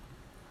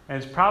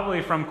 And it's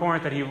probably from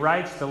Corinth that he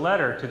writes the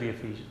letter to the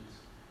Ephesians.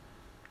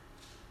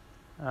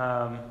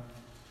 And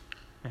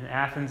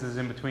Athens is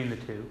in between the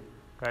two.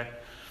 Okay?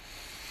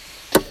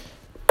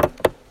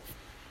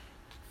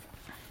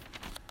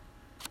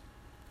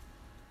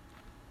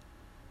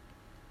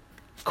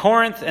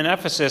 Corinth and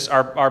Ephesus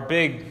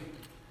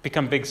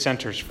become big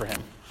centers for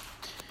him.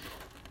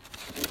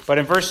 But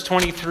in verse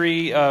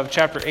 23 of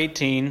chapter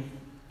 18,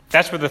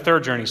 that's where the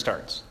third journey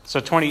starts. So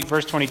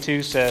verse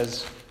 22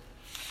 says,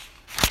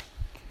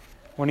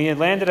 when he had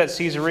landed at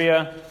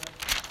Caesarea,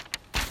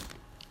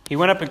 he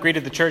went up and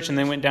greeted the church and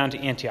then went down to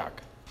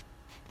Antioch.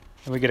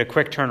 And we get a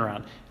quick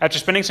turnaround. After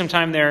spending some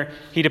time there,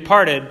 he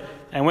departed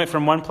and went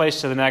from one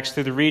place to the next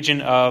through the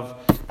region of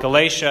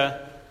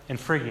Galatia and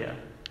Phrygia.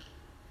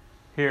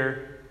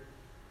 Here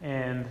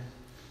and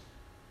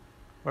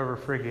wherever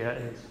Phrygia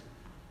is.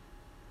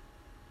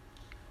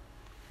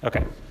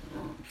 Okay.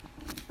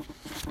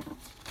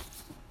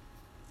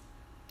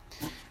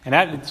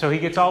 And so he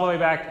gets all the way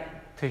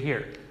back to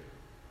here.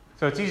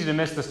 So it's easy to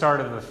miss the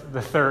start of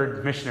the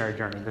third missionary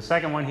journey. The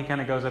second one, he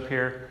kind of goes up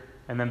here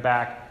and then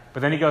back.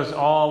 But then he goes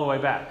all the way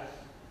back.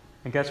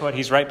 And guess what?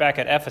 He's right back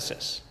at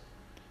Ephesus.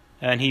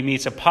 And he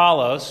meets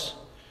Apollos.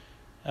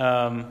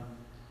 And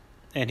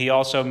he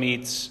also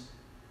meets...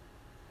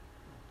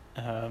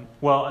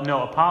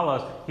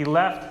 Apollos. He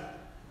left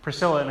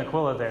Priscilla and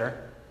Aquila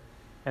there.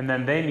 And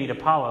then they meet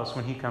Apollos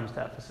when he comes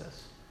to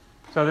Ephesus.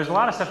 So there's a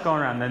lot of stuff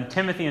going around. Then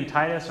Timothy and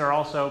Titus are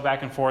also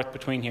back and forth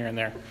between here and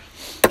there.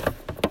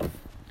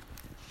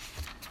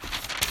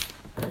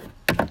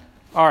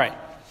 All right.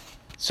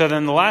 So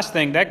then the last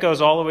thing, that goes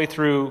all the way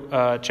through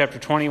chapter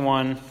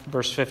 21,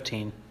 verse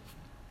 15.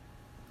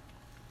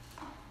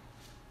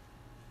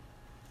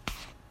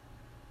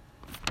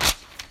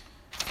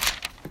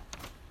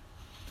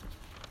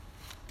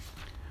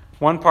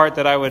 One part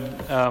that I would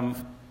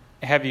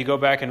have you go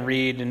back and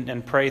read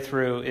and pray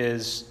through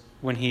is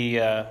when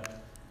he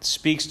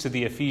speaks to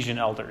the Ephesian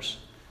elders.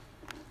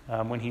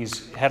 When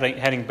he's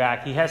heading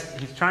back.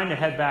 He's trying to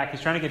head back.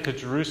 He's trying to get to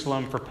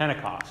Jerusalem for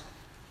Pentecost.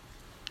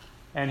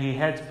 And he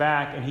heads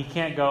back, and he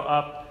can't go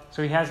up.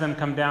 So he has them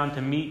come down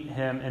to meet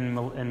him in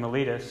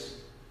Miletus.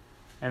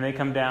 And they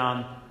come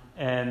down,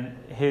 and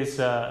his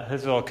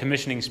little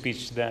commissioning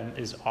speech to them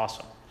is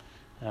awesome.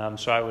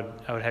 So I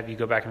would have you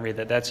go back and read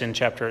that. That's in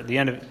the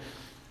end of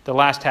the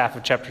last half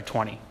of chapter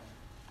 20.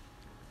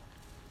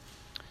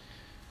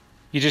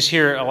 You just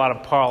hear a lot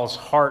of Paul's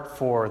heart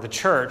for the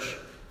church,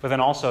 but then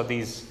also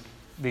these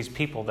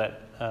people that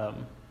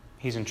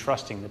he's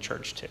entrusting the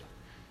church to.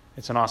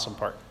 It's an awesome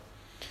part.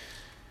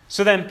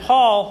 So then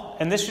Paul,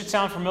 and this should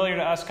sound familiar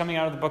to us coming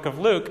out of the book of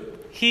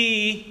Luke,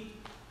 he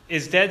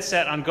is dead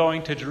set on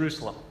going to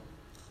Jerusalem.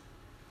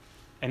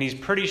 And he's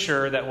pretty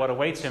sure that what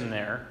awaits him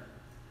there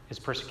is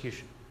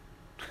persecution.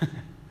 It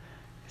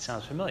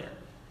sounds familiar.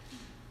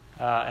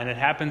 And it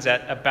happens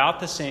at about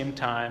the same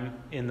time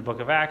in the book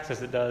of Acts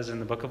as it does in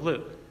the book of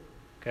Luke.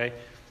 Okay?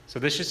 So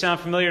this should sound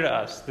familiar to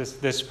us.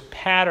 This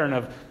pattern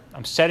of,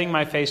 I'm setting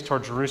my face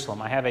toward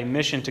Jerusalem. I have a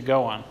mission to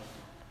go on.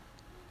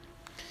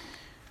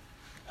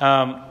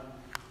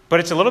 But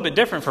it's a little bit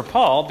different for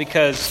Paul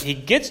because he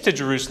gets to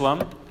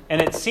Jerusalem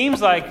and it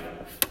seems like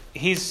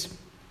he's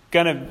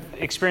going to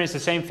experience the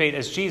same fate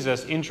as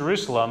Jesus in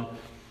Jerusalem.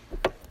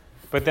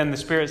 But then the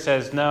Spirit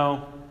says,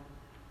 no,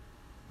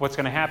 what's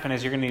going to happen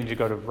is you're going to need to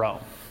go to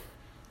Rome.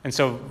 And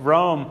so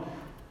Rome,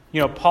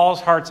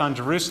 Paul's heart's on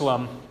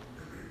Jerusalem,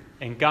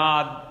 and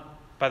God,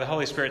 by the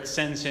Holy Spirit,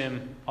 sends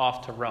him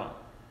off to Rome.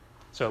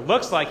 So it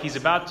looks like he's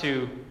about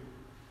to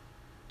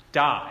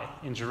die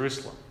in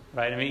Jerusalem,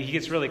 right? I mean, he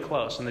gets really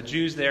close. And the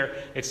Jews there,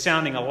 it's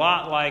sounding a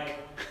lot like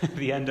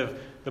the end of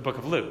the book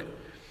of Luke.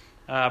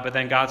 But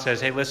then God says,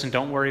 hey, listen,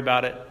 don't worry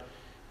about it.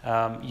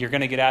 You're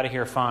going to get out of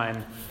here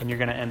fine, and you're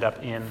going to end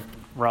up in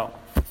Rome.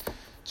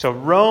 So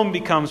Rome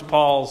becomes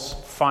Paul's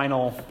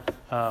final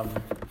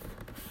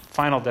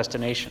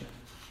destination,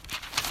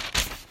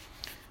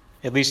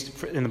 at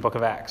least in the book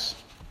of Acts.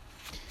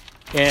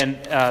 And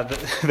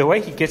the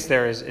way he gets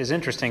there is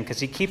interesting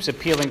because he keeps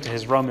appealing to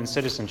his Roman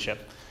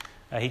citizenship.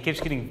 He keeps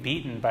getting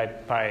beaten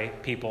by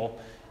people,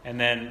 and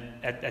then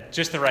at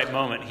just the right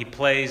moment, he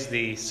plays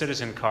the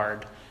citizen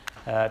card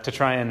to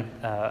try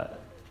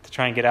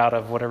and get out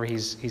of whatever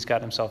he's got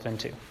himself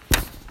into.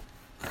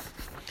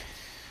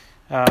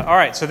 All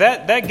right, so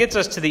that gets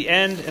us to the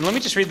end. And let me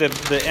just read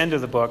the end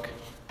of the book.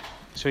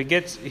 So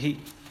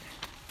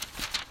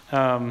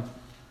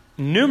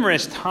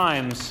numerous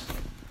times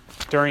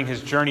during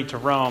his journey to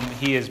Rome,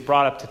 he is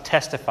brought up to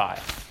testify.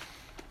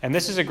 And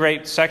this is a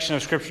great section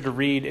of Scripture to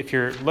read if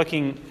you're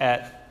looking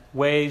at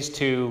ways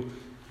to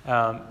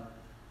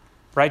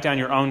write down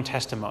your own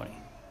testimony.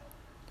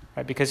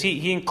 Right? Because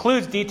he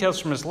includes details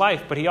from his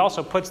life, but he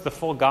also puts the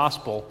full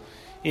gospel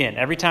in.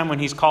 Every time when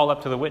he's called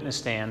up to the witness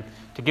stand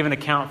to give an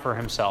account for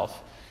himself,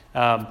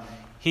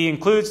 he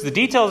includes the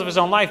details of his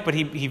own life, but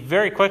he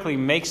very quickly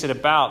makes it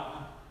about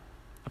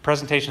a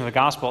presentation of the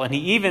gospel. And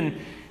he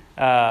even,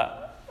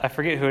 I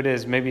forget who it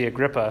is, maybe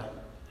Agrippa,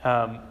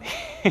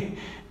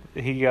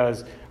 he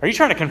goes, "Are you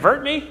trying to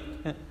convert me?"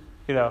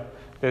 You know,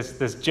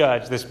 this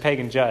judge, this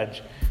pagan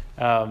judge.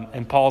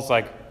 And Paul's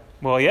like,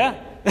 "Well, yeah."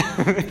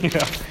 You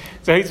know,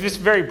 so he's just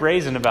very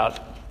brazen about,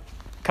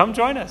 "Come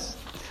join us."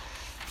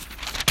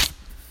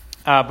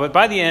 But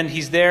by the end,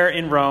 he's there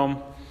in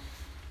Rome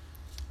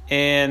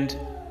and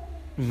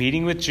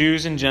meeting with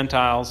Jews and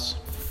Gentiles.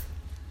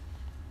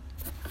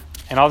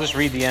 And I'll just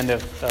read the end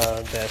of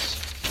this.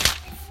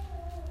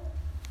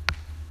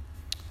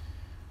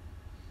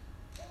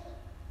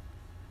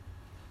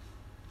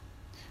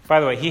 By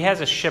the way, he has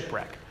a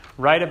shipwreck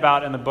right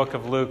about in the book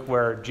of Luke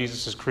where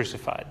Jesus is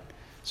crucified.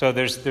 So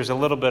there's a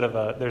little bit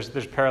of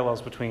there's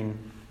parallels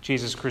between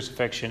Jesus'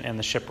 crucifixion and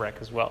the shipwreck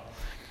as well.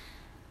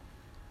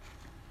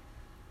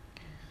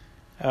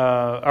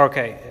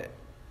 Okay,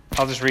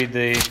 I'll just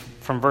read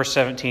from verse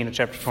 17 of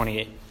chapter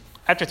 28.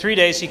 After 3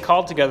 days, he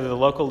called together the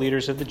local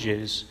leaders of the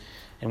Jews,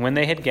 and when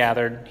they had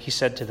gathered, he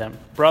said to them,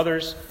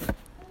 "Brothers,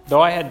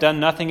 though I had done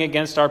nothing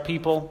against our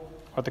people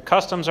or the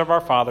customs of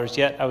our fathers,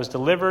 yet I was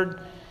delivered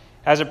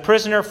as a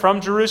prisoner from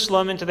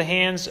Jerusalem into the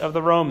hands of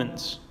the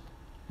Romans.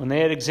 When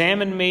they had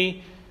examined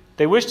me,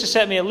 they wished to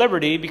set me at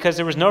liberty because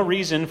there was no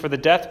reason for the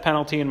death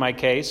penalty in my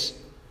case,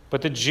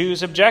 but the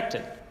Jews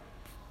objected.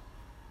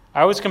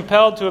 I was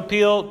compelled to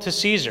appeal to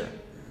Caesar,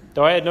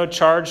 though I had no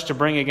charge to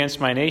bring against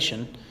my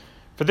nation.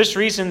 For this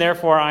reason,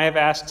 therefore, I have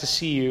asked to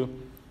see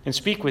you and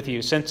speak with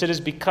you, since it is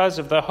because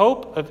of the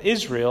hope of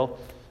Israel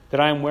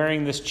that I am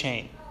wearing this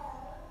chain."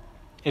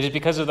 It is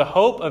because of the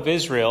hope of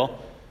Israel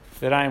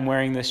that I am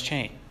wearing this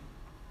chain.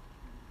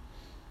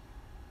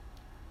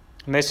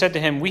 And they said to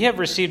him, "We have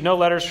received no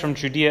letters from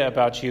Judea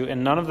about you,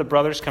 and none of the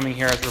brothers coming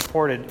here has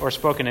reported or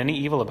spoken any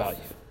evil about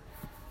you.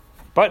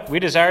 But we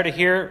desire to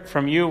hear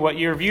from you what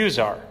your views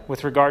are.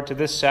 With regard to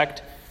this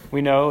sect,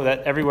 we know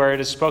that everywhere it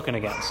is spoken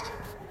against."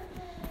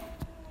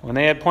 When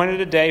they had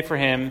appointed a day for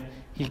him,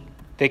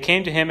 they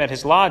came to him at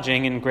his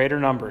lodging in greater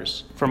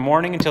numbers. From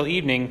morning until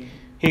evening,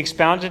 he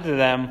expounded to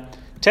them,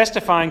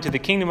 testifying to the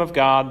kingdom of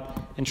God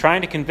and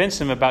trying to convince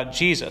them about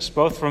Jesus,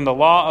 both from the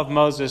law of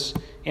Moses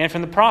and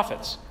from the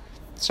prophets.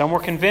 Some were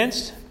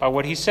convinced by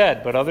what he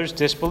said, but others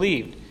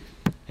disbelieved.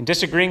 And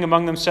disagreeing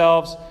among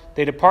themselves,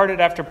 they departed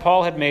after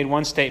Paul had made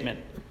one statement.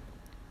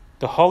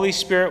 The Holy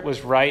Spirit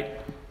was right,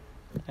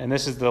 and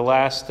this is the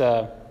last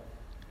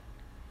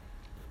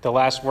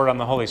word on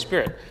the Holy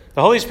Spirit.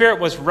 The Holy Spirit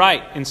was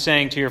right in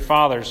saying to your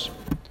fathers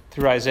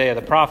through Isaiah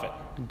the prophet,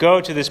 "Go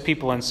to this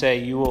people and say,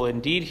 you will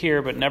indeed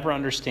hear but never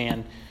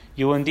understand.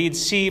 You will indeed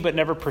see but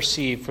never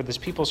perceive, for this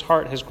people's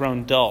heart has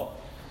grown dull.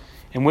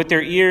 And with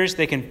their ears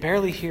they can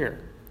barely hear,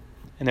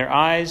 and their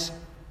eyes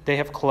they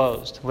have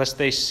closed, lest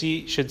they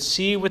should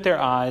see with their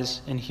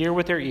eyes and hear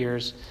with their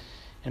ears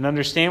and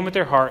understand with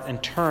their heart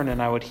and turn,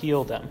 and I would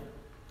heal them.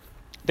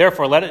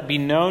 Therefore let it be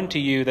known to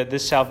you that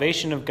this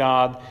salvation of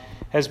God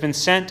has been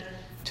sent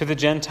to the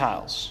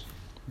Gentiles.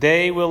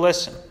 They will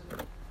listen."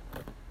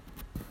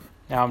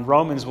 Now in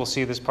Romans we'll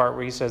see this part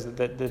where he says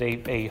that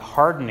a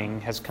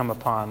hardening has come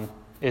upon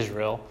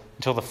Israel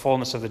until the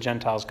fullness of the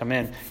Gentiles come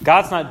in.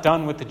 God's not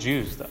done with the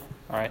Jews though.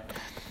 All right.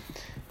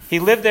 He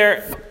lived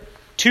there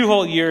 2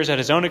 whole years at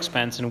his own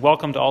expense and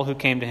welcomed all who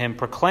came to him,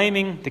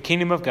 proclaiming the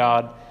kingdom of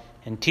God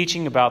and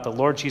teaching about the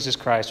Lord Jesus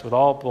Christ with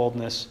all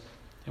boldness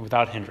and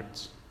without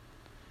hindrance.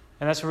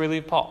 And that's where we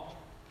leave Paul.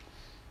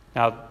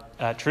 Now,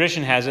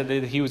 tradition has it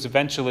that he was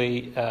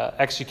eventually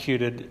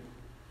executed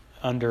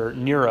under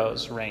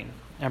Nero's reign,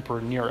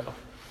 Emperor Nero.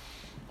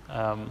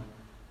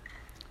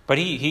 But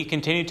he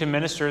continued to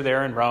minister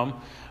there in Rome.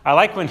 I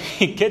like when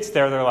he gets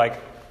there, they're like,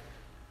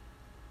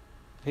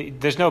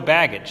 there's no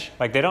baggage.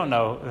 Like, they don't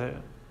know.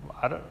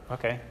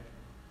 Okay,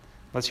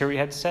 let's hear what you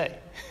had to say.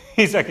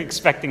 He's like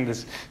expecting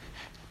this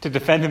to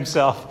defend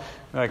himself.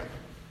 Like,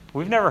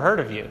 we've never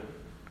heard of you.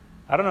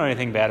 I don't know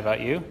anything bad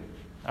about you.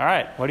 All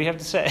right, what do you have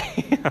to say?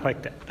 I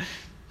like that.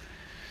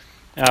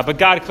 But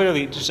God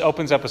clearly just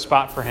opens up a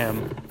spot for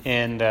him,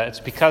 and it's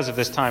because of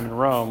this time in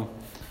Rome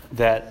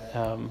that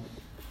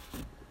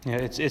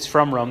it's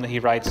from Rome that he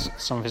writes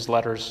some of his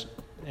letters,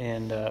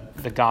 and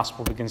the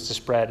gospel begins to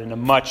spread in a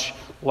much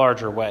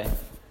larger way.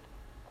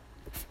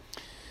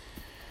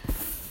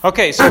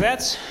 Okay, so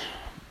that's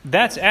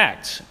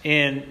Acts,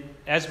 and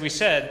as we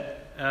said,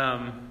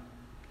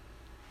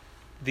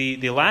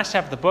 the last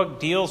half of the book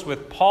deals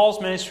with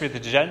Paul's ministry to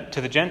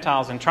the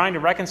Gentiles and trying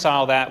to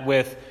reconcile that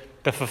with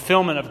the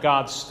fulfillment of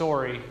God's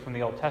story from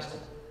the Old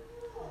Testament.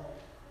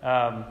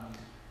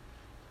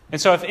 And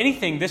so if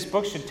anything, this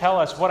book should tell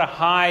us what a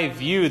high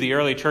view the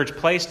early church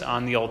placed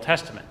on the Old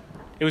Testament.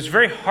 It was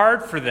very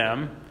hard for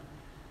them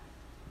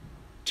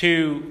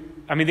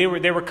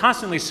they were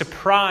constantly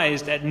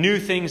surprised at new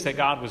things that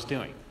God was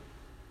doing.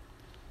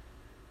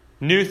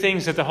 New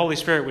things that the Holy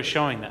Spirit was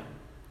showing them.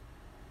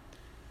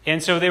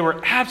 And so they were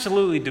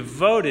absolutely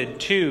devoted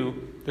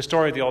to the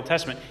story of the Old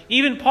Testament.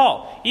 Even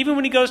Paul, even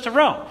when he goes to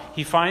Rome,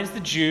 he finds the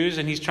Jews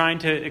and he's trying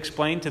to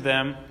explain to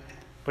them,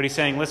 but he's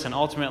saying, listen,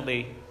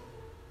 ultimately,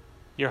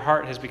 your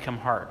heart has become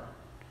hard.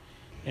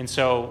 And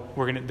so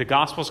the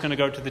gospel's going to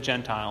go to the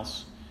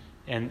Gentiles,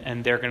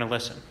 and they're going to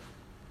listen.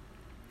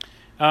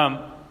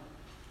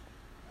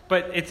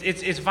 But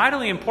it's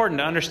vitally important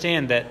to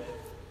understand that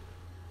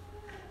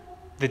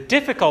the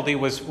difficulty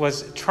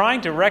was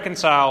trying to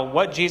reconcile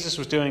what Jesus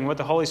was doing, what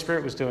the Holy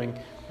Spirit was doing,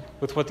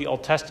 with what the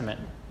Old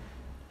Testament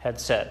had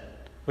said,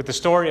 with the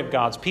story of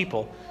God's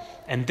people.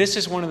 And this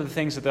is one of the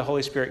things that the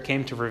Holy Spirit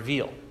came to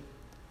reveal,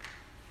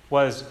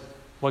 was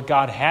what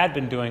God had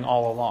been doing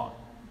all along.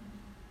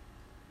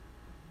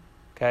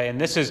 Okay,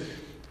 and this is,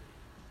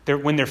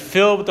 when they're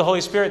filled with the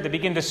Holy Spirit, they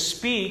begin to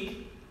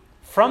speak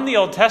from the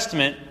Old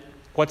Testament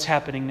what's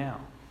happening now.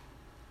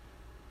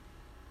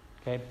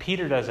 Okay,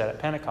 Peter does that at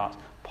Pentecost.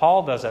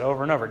 Paul does that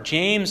over and over.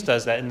 James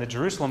does that in the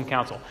Jerusalem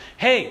Council.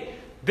 Hey,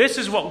 this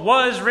is what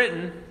was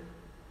written,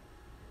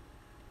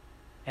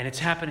 and it's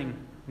happening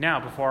now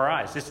before our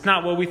eyes. It's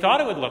not what we thought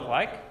it would look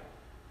like,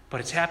 but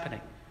it's happening.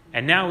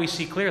 And now we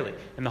see clearly.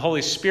 And the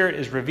Holy Spirit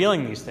is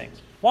revealing these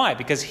things. Why?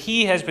 Because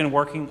He has been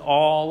working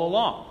all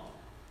along.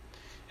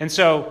 And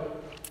so,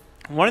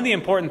 one of the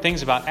important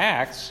things about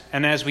Acts,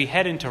 and as we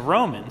head into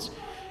Romans,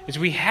 is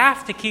we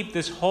have to keep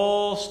this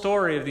whole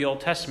story of the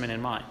Old Testament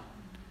in mind.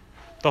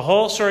 The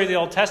whole story of the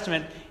Old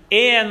Testament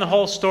and the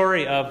whole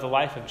story of the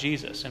life of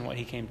Jesus and what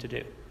He came to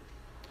do.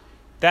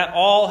 That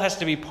all has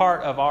to be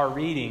part of our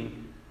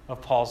reading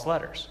of Paul's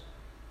letters.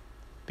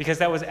 Because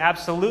that was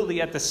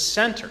absolutely at the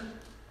center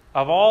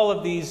of all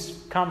of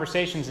these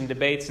conversations and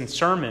debates and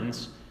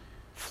sermons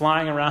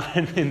flying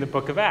around in the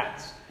book of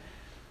Acts.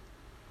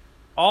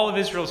 All of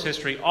Israel's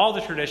history, all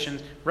the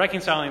traditions,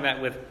 reconciling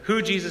that with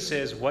who Jesus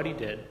is, what He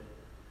did.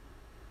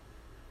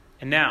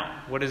 And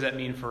now, what does that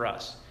mean for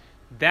us?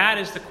 That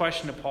is the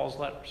question of Paul's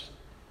letters.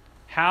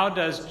 How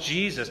is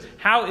Jesus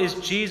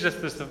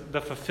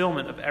the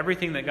fulfillment of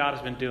everything that God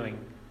has been doing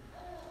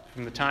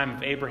from the time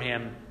of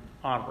Abraham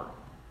onward?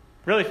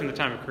 Really from the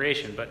time of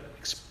creation, but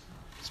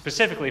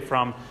specifically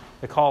from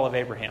the call of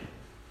Abraham.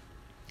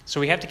 So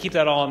we have to keep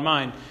that all in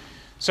mind.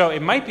 So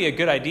it might be a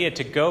good idea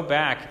to go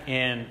back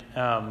and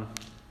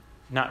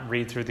not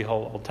read through the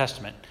whole Old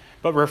Testament,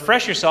 but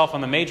refresh yourself on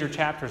the major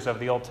chapters of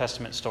the Old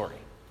Testament story.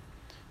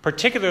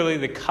 Particularly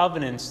the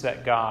covenants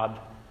that God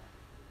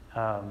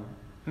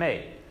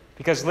made.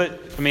 Because,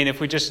 if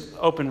we just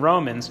open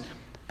Romans,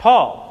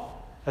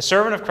 Paul, a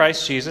servant of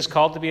Christ Jesus,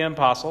 called to be an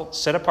apostle,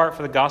 set apart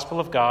for the gospel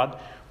of God,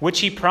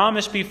 which He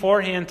promised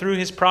beforehand through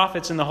His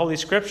prophets in the Holy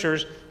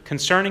Scriptures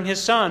concerning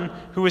His Son,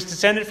 who was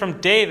descended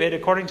from David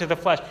according to the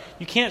flesh.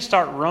 You can't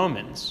start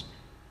Romans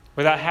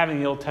without having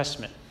the Old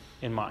Testament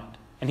in mind.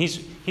 And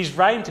he's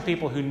writing to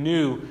people who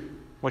knew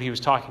what he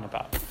was talking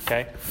about.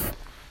 Okay?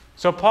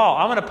 So Paul,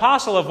 I'm an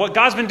apostle of what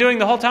God's been doing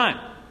the whole time,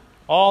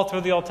 all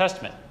through the Old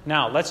Testament.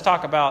 Now, let's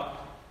talk about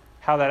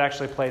how that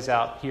actually plays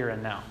out here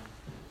and now.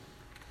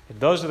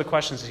 Those are the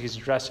questions that he's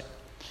addressing.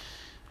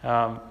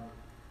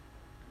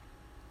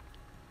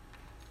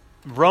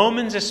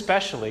 Romans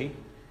especially,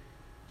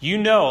 you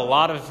know a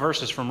lot of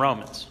verses from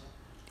Romans.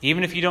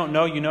 Even if you don't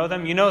know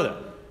them, you know them.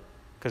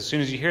 Because as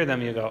soon as you hear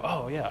them, you go,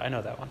 oh yeah, I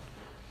know that one.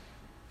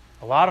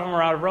 A lot of them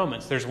are out of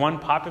Romans. There's one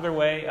popular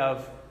way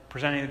of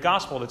presenting the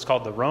gospel that's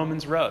called the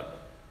Romans Road.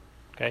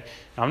 Okay?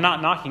 Now, I'm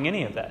not knocking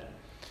any of that.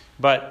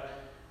 But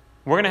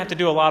we're going to have to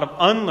do a lot of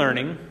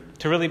unlearning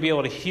to really be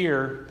able to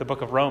hear the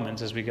book of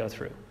Romans as we go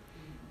through.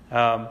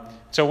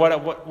 So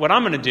what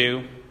I'm going to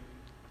do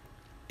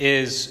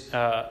is,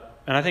 and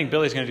I think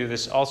Billy's going to do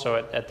this also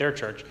at their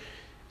church,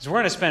 is we're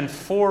going to spend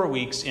 4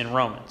 weeks in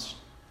Romans.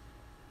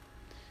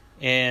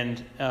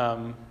 And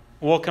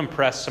we'll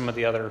compress some of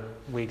the other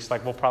weeks.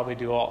 Like we'll probably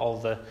do all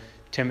the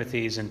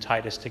Timothys and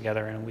Titus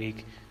together in a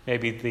week.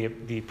 Maybe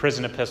the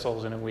prison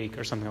epistles in a week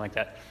or something like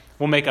that.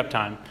 We'll make up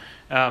time.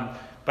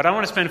 But I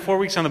want to spend 4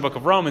 weeks on the book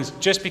of Romans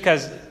just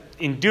because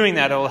in doing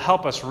that, it will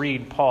help us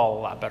read Paul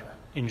a lot better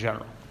in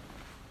general.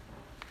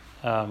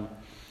 Not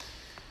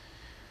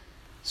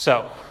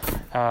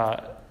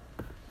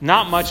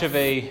much of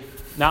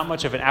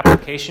an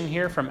application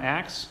here from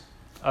Acts,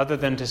 other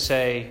than to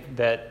say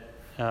that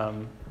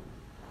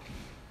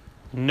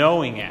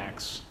knowing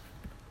Acts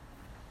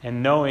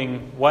and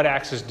knowing what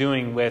Acts is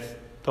doing with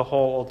the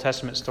whole Old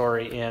Testament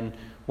story and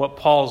what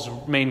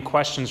Paul's main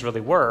questions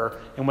really were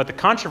and what the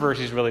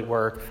controversies really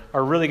were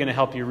are really going to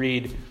help you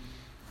read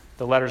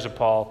the letters of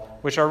Paul,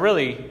 which are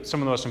really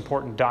some of the most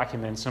important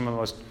documents, some of the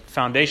most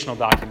foundational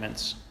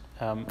documents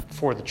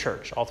for the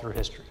church all through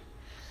history.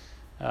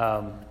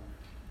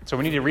 So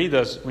we need to read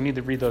those. We need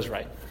to read those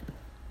right.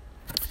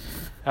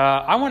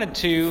 I wanted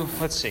to,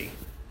 let's see,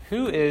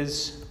 who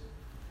is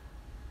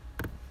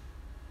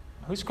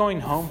Who's going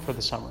home for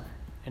the summer?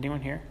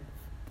 Anyone here?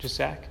 Just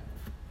Zach?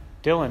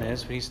 Dylan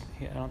is, but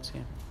I don't see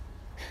him.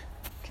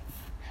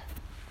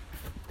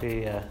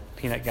 The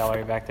peanut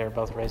gallery back there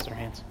both raised their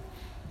hands.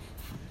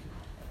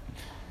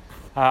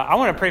 I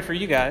want to pray for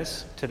you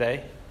guys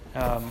today.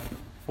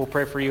 We'll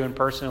pray for you in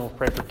person. We'll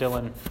pray for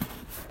Dylan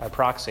by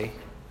proxy.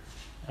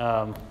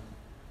 And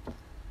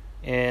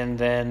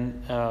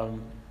then,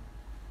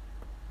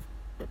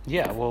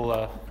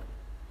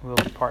 we'll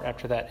depart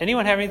after that.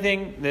 Anyone have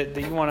anything that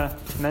you want to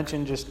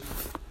mention just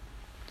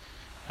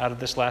out of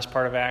this last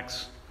part of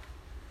Acts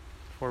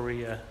before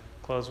we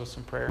close with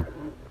some prayer?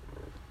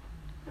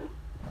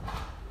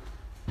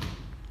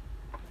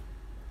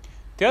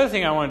 The other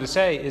thing I wanted to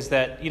say is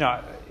that,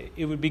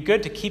 it would be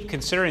good to keep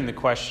considering the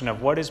question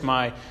of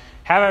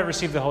have I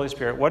received the Holy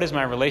Spirit? What is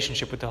my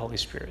relationship with the Holy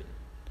Spirit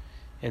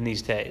in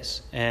these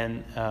days?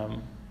 And,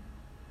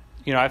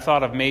 I've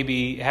thought of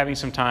maybe having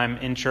some time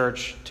in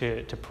church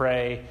to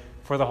pray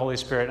for the Holy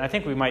Spirit. And I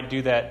think we might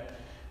do that.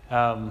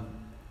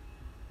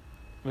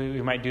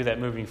 We might do that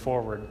moving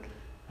forward.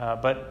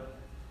 But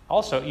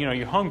also,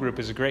 your home group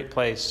is a great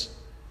place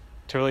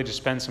to really just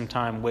spend some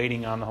time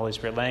waiting on the Holy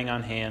Spirit, laying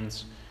on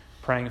hands,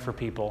 praying for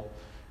people.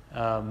 So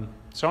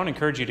I want to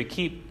encourage you to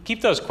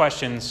keep those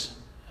questions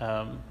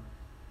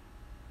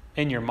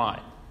in your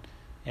mind,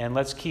 and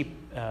let's keep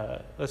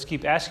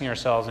asking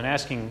ourselves and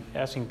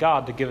asking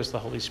God to give us the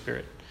Holy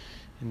Spirit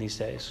in these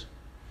days.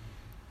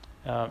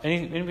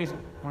 Anybody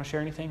want to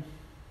share anything?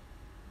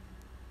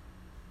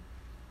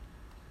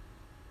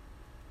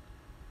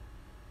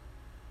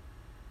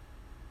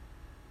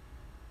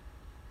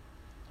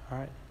 All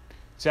right,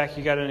 Zach,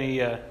 you got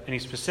any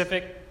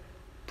specific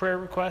prayer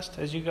request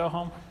as you go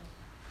home?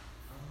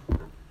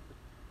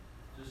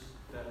 Just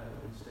that I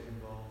would stay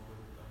involved with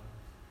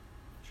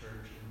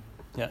church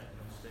and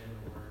stay in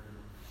the Word and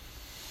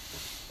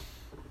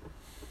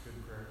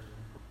good prayer.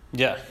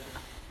 Yeah.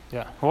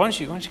 Well, why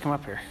don't you come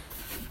up here?